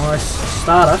 Nice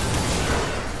starter.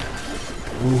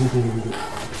 Ooh.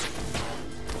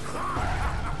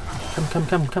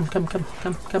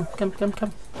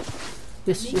 Come.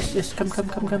 Yes, come.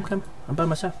 I'm by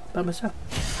myself.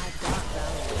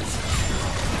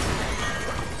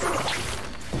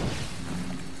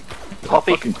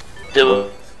 Poppy, do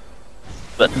it.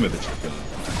 But Give me the chicken.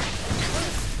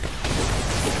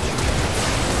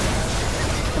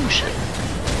 oh shit.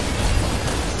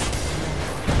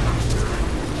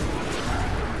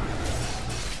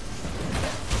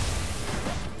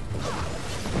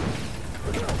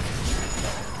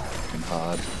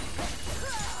 Hard.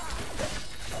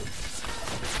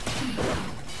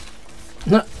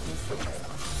 No.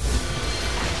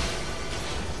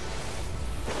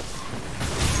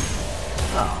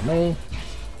 Oh man.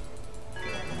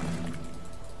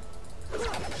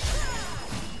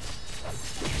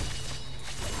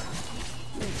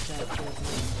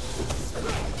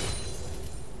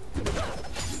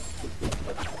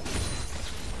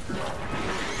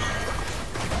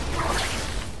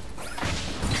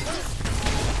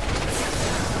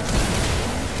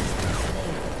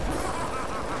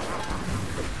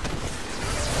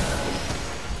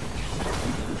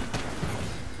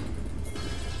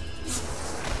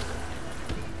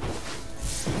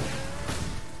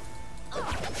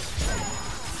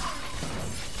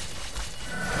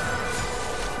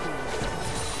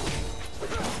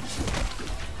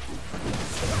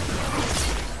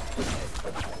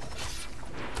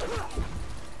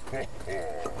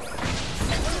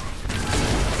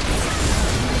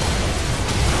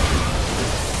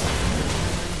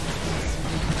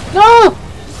 No!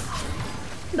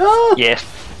 No! Yes.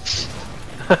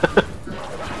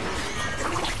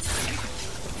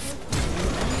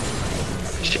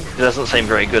 She doesn't seem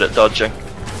very good at dodging.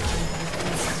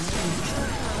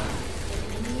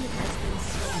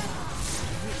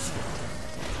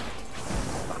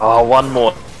 Oh, one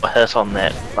more hit on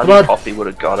that. Bloody Poppy would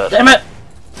have got it. Damn it!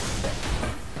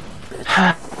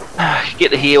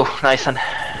 Get the heal, Nathan.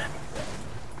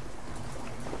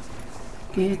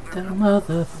 Get the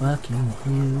motherfucking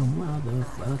heal,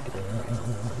 motherfucker.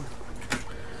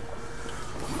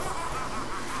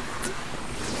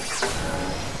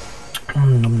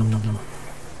 Nom.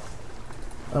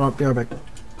 I'll be right back.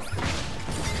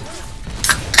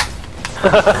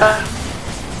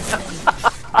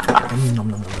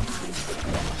 Nom.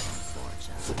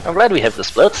 I'm glad we have the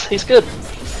splits. He's good.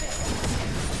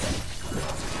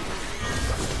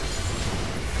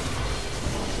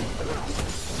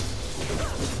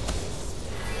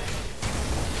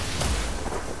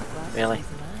 Really?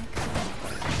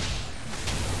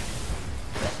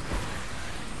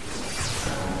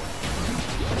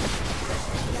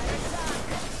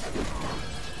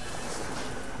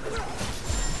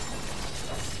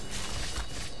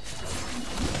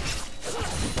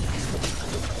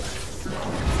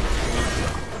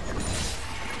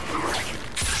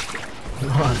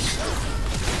 Nice.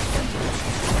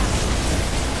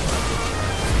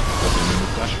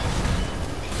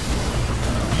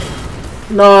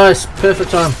 Nice,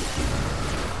 perfect time.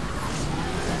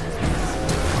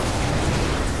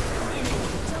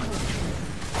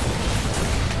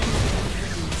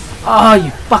 Ah,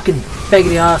 you fucking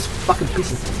faggoty ass, fucking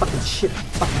piece of fucking shit,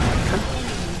 fucking cunt.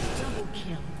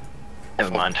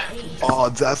 Never mind. Oh,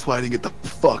 that's why I didn't get the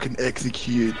fucking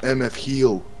execute MF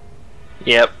heal.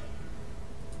 Yep.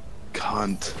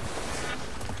 Cunt.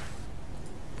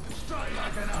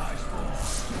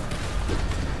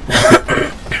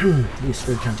 Yes,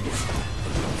 very cunty.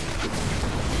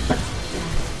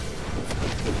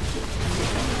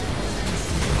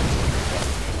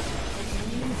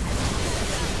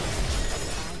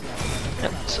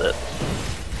 That's it.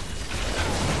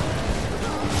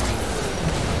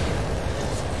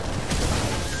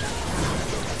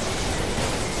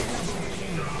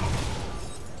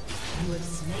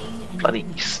 Bloody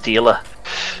stealer.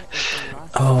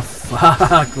 Oh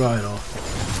fuck, right off.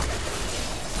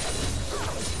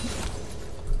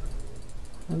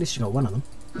 At least you got one of them.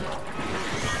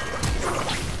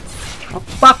 Oh,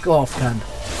 fuck off, cunt.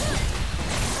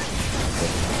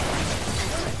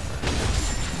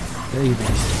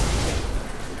 Babies.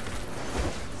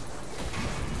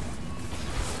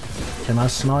 Can I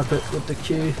snipe it with the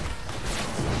Q?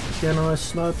 Can I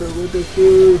snipe it with the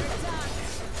Q?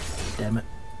 Damn it.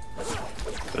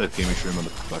 Did I team shroom on the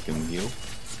fucking heel?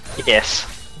 Yes.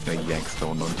 I yank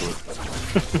stone onto it.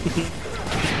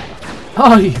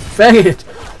 Oh, you faggot!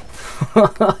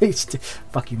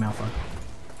 Fuck you, Malfoy.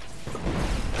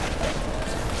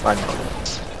 I know.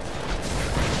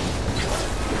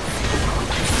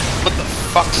 What the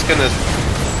fuck's gonna...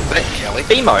 that Kelly?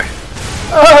 Emo.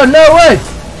 Oh, no way!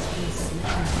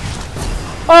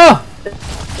 Oh!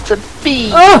 It's a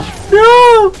bee. Oh,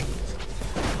 no!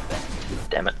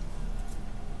 Damn it.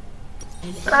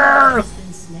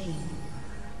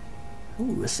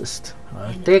 Ooh, assist.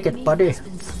 I'll take it, buddy.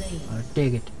 I'll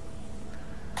take it.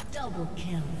 Double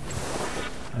kill.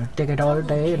 I'll take it all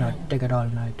day and I'll take it all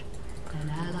night. An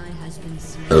ally has been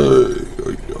slain.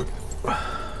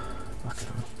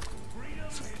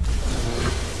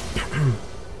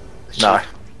 No.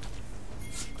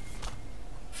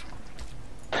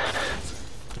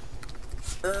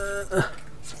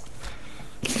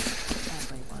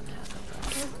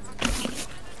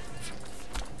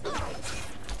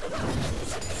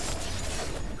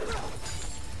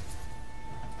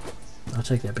 I'll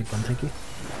take that big one, thank you.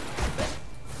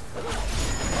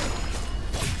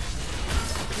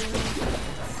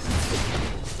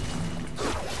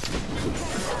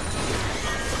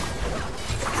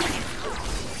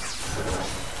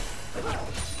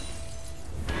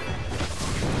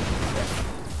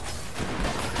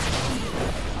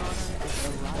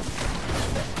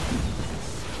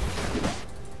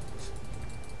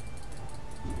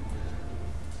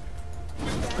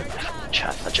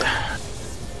 Charger.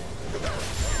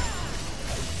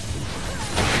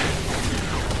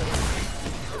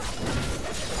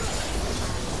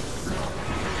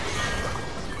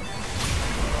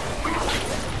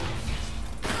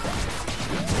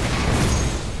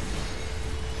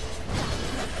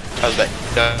 How's that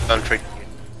done trick,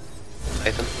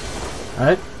 Nathan?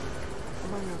 Alright,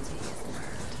 Loyalty isn't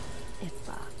earned. It's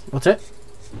bought. what's it?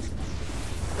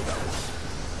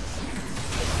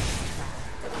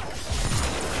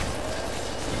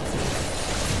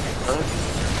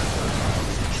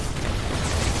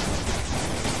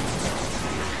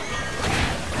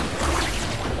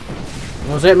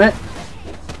 What was it, mate?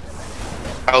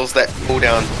 How's that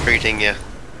cooldown treating you?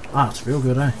 Ah, it's real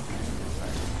good, eh?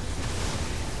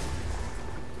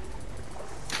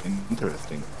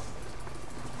 Interesting.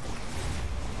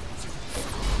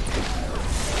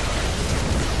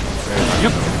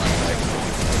 Yep.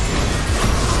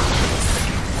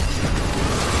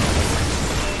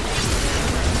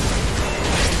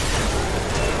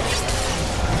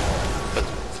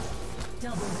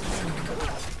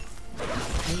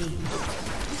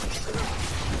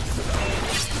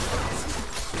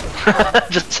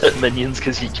 Just hit minions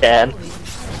because you can.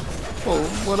 Well,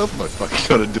 what else am I fucking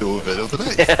gonna do with it, isn't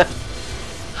it? Yeah.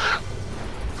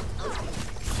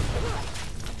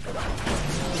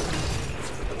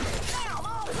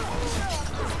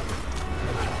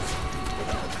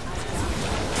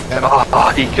 Oh,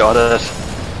 he got it.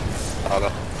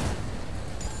 Harder.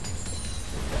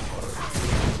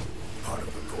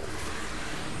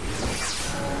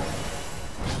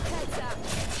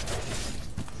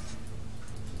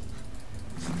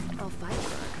 I'll fight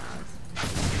for a cause.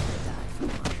 Die for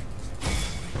one.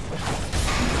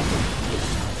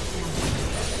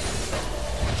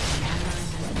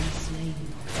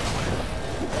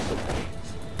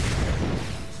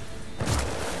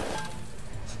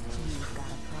 You've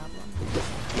got a problem.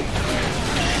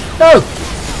 No!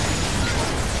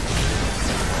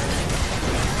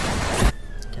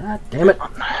 God damn it.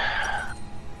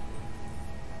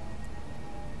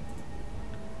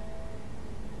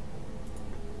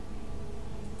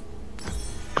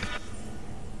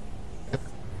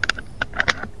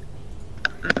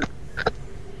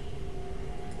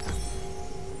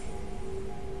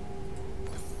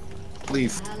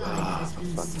 Please. Ah, for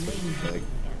fuck's sake.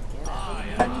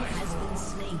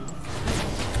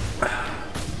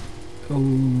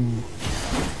 Ooh.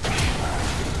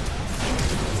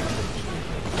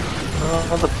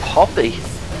 Oh, the poppy.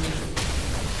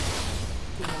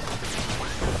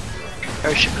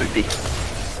 Oh, she poopy.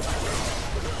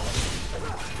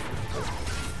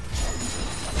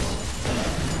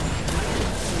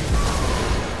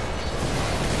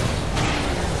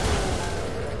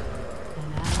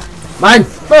 Mine!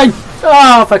 Mine!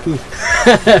 Oh, fuck you.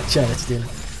 Try to steal it.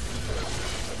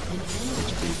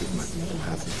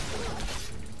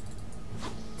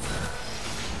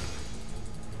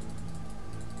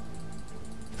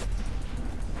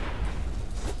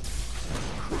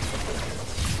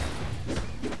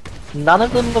 None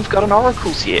of them have got an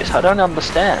oracles yet. I don't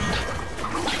understand.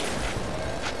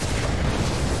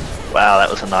 Wow, that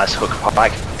was a nice hook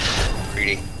pike.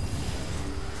 Greedy.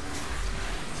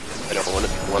 I don't want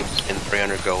it. I want to spend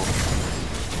 300 gold.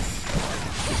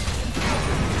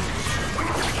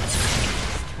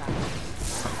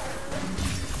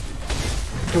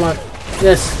 Come on.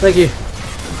 Yes, thank you.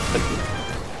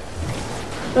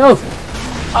 Oh!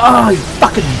 Oh, you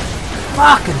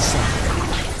fucking son.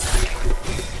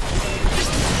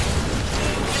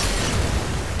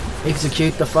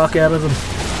 Execute the fuck out of them.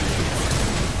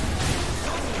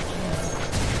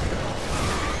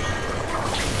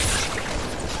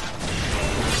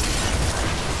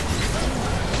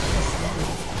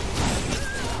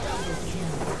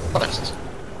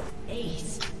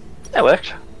 That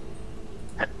worked.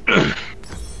 It's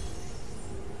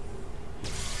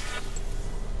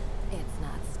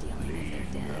not stealing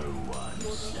if they're dead.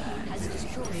 Your team has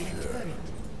destroyed a turret.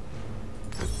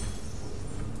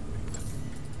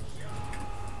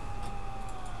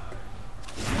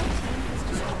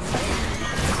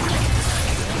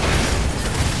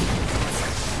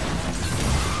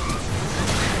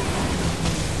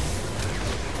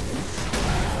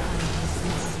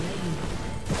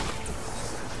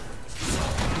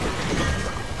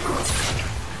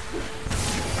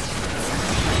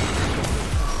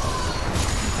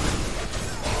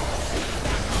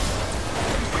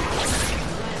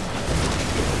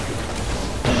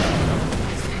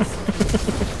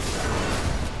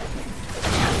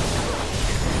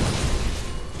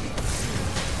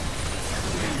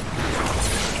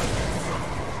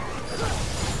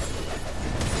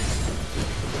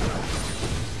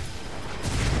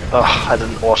 Oh, I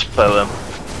didn't auto him.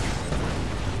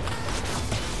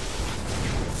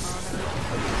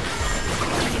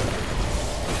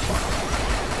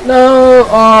 No!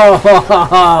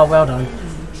 Oh, well done.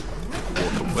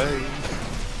 Walk away.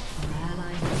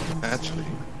 Actually.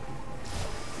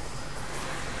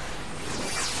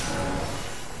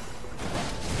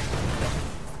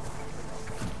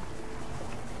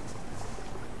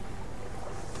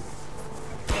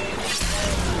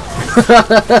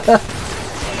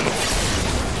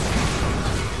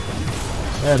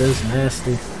 That is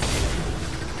nasty.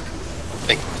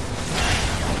 Hey.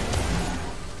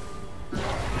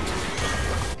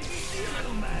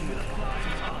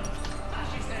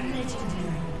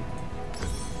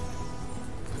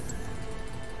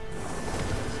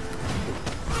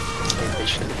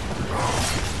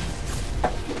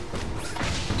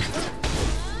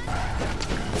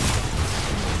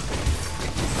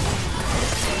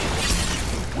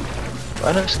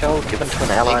 Rhino Skull given to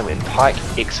an ally when Pike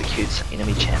executes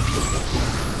enemy champions.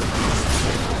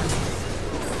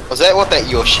 Was that what that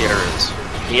your share is?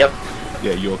 Yep.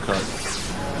 Yeah, your card.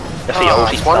 If he I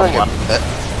ulti was wondering someone. if that.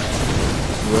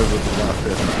 Whoever the last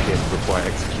person hit before I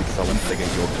execute someone, they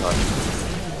get your card.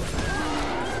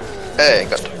 Hey,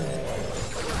 got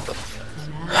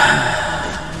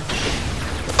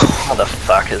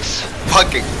Motherfuckers.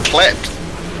 fucking clapped.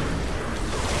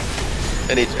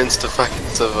 And he turns to fucking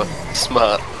silver.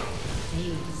 Smart.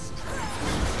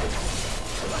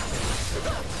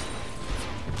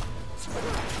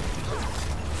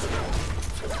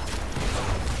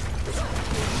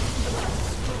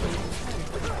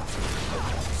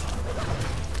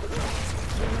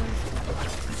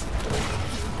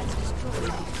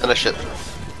 Finish it.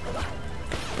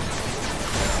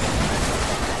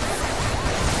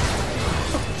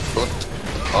 Good.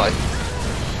 Bye.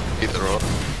 Either or.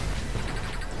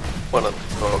 One of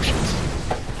the options.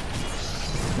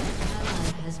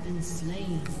 Has been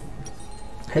slain.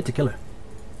 Had to kill her.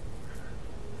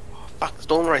 Oh, fuck,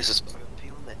 Storm Races.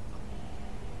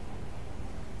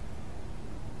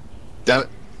 Damn it.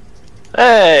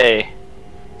 Hey!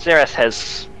 Xerath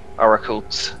has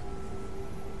oracles.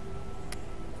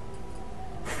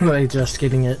 They're just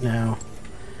getting it now.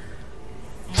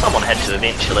 Someone had to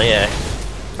eventually,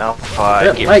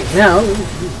 Malphite. Yep, wait, now.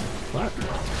 Fuck.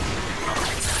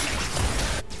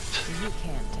 You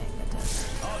can't take the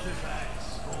test. Artifacts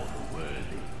for the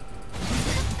worthy.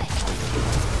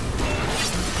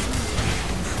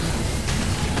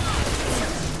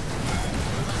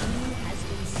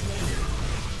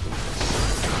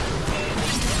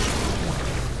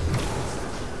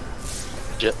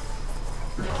 Legit.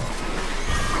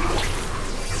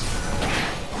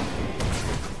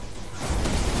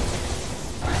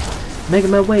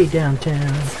 Making my way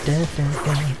downtown. Down.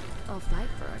 I'll fight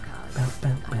for a cause. Bow,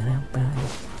 bow, bow, bow.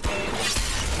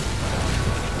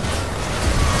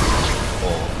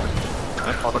 I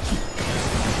thought of you.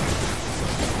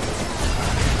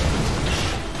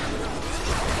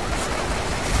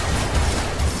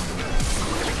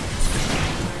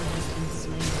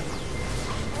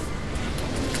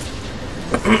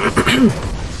 Good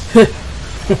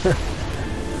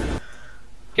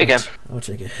game. I'll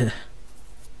take it.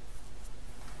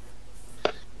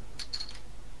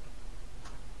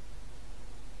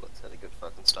 Let's have a good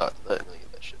fucking start to that. And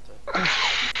get that shit done.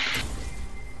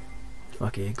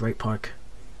 Fuck yeah, great park.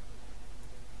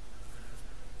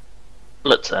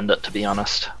 Let's end it, to be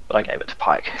honest. But I gave it to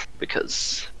Pike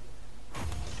because.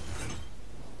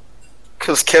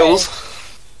 Cause kills.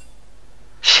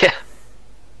 Yeah.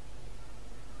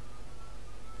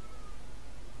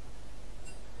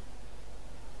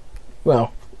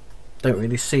 Well, don't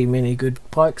really see many good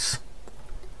pikes.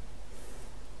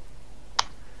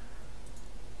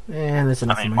 Yeah, there's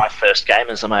enough I for mean, me. my first game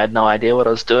is and I had no idea what I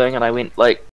was doing, and I went like